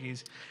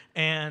Portuguese?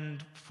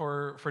 And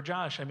for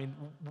Josh, I mean,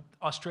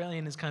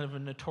 Australian is kind of a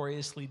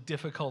notoriously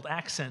difficult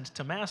accent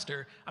to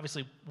master.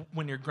 Obviously,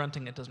 when you're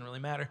grunting, it doesn't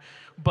really matter.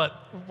 But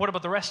what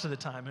about the rest of the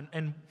time?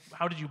 And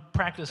how did you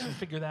practice and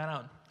figure that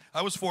out?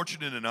 I was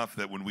fortunate enough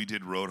that when we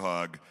did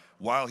Roadhog,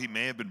 while he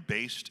may have been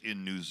based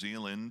in New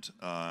Zealand,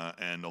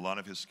 and a lot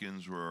of his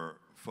skins were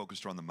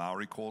focused on the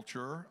Maori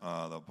culture,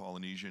 the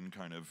Polynesian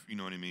kind of, you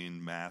know what I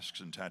mean, masks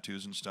and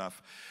tattoos and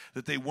stuff,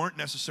 that they weren't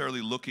necessarily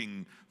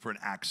looking for an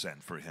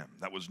accent for him.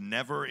 That was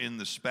never in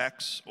the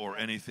specs or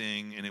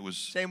anything, and it was...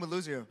 Same with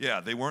Lucio. Yeah,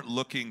 they weren't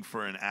looking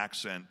for an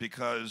accent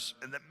because,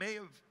 and that may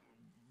have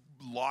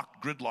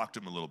gridlocked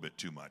him a little bit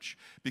too much.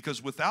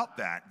 Because without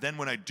that, then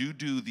when I do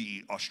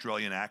the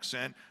Australian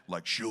accent,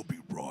 like, she'll be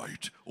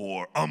right,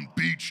 or I'm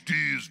beach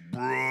tees,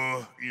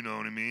 bruh, you know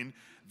what I mean?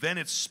 then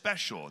it's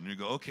special. And you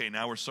go, okay,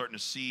 now we're starting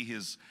to see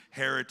his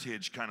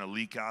heritage kind of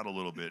leak out a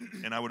little bit.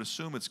 And I would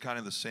assume it's kind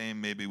of the same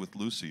maybe with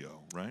Lucio,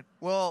 right?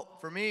 Well,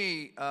 for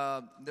me,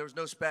 there was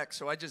no spec,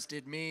 so I just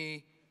did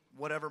me,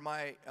 whatever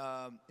my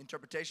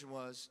interpretation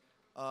was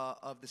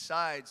of the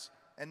sides.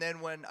 And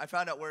then when I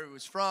found out where he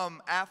was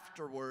from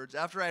afterwards,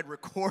 after I had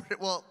recorded,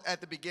 well,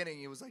 at the beginning,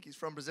 he was like, he's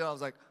from Brazil. I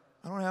was like,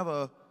 I don't have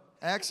a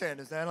accent.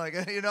 Is that like,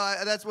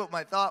 that's what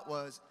my thought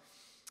was.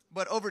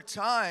 But over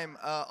time,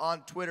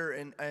 on Twitter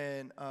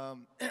and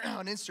on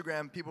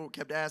Instagram, people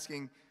kept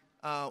asking,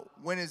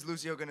 when is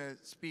Lucio going to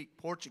speak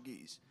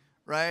Portuguese,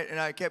 right? And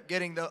I kept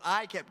getting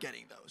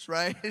those,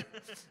 right?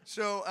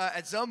 So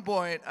at some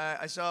point,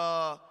 I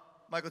saw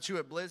Michael Chu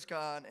at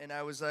BlizzCon, and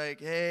I was like,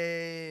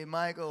 hey,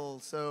 Michael,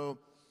 so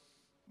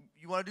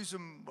you want to do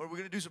are we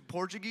going to do some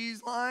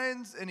Portuguese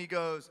lines? And he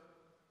goes,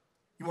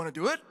 you want to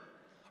do it?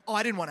 Oh,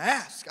 I didn't want to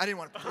ask. I didn't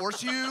want to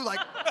force you.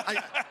 Like,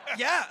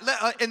 yeah.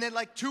 And then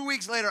like 2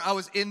 weeks later, I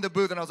was in the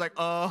booth and I was like,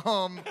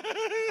 oh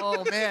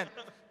man.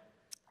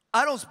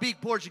 I don't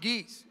speak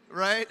Portuguese,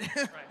 right?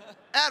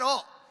 At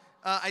all.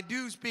 I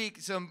do speak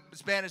some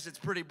Spanish that's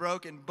pretty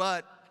broken,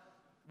 but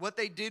what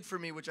they did for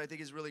me, which I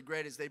think is really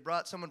great, is they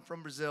brought someone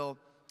from Brazil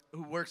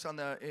who works on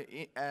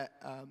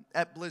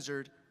at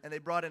Blizzard, and they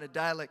brought in a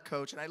dialect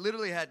coach, and I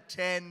literally had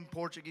 10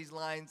 Portuguese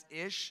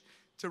lines-ish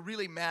to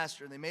really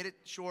master, and they made it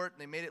short, and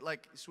they made it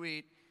like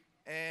sweet,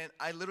 and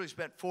I literally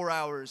spent 4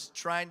 hours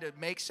trying to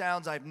make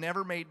sounds I've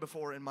never made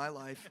before in my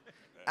life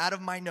out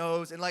of my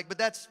nose, and like, but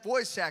that's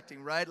voice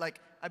acting, right? Like,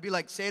 I'd be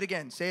like, say it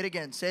again, say it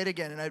again, say it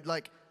again, and I'd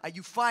like,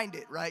 you find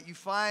it, right? You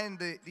find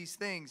these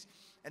things,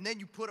 and then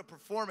you put a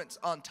performance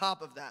on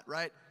top of that,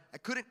 right? I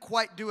couldn't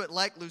quite do it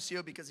like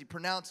Lucio because he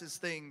pronounces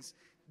things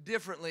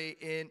differently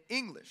in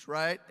English,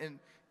 right? And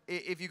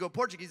if you go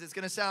Portuguese, it's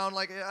gonna sound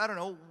like, I don't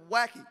know,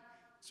 wacky.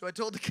 So I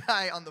told the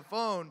guy on the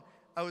phone,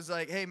 I was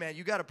like, hey man,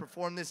 you gotta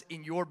perform this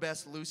in your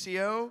best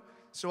Lucio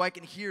so I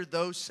can hear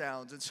those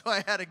sounds. And so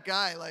I had a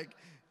guy like,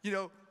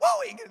 whoa,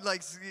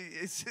 like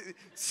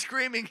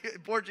screaming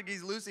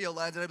Portuguese Lucio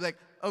lines, and I'd be like,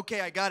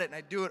 okay, I got it, and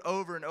I'd do it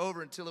over and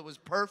over until it was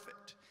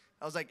perfect.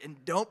 I was like, and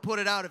don't put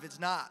it out if it's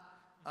not.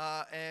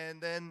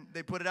 And then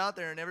they put it out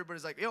there, and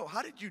everybody's like, yo,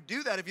 how did you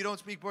do that if you don't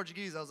speak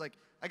Portuguese? I was like,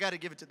 I got to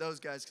give it to those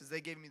guys because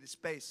they gave me the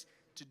space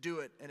to do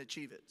it and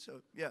achieve it.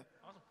 So, yeah.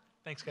 Awesome.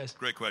 Thanks, guys.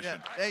 Great question.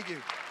 Yeah, thank you.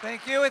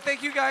 Thank you, and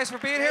thank you guys for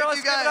being here.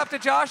 Let's give it up to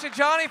Josh and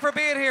Jonny for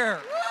being here.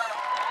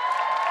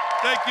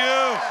 Thank you.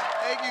 Yeah,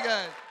 thank you,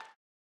 guys.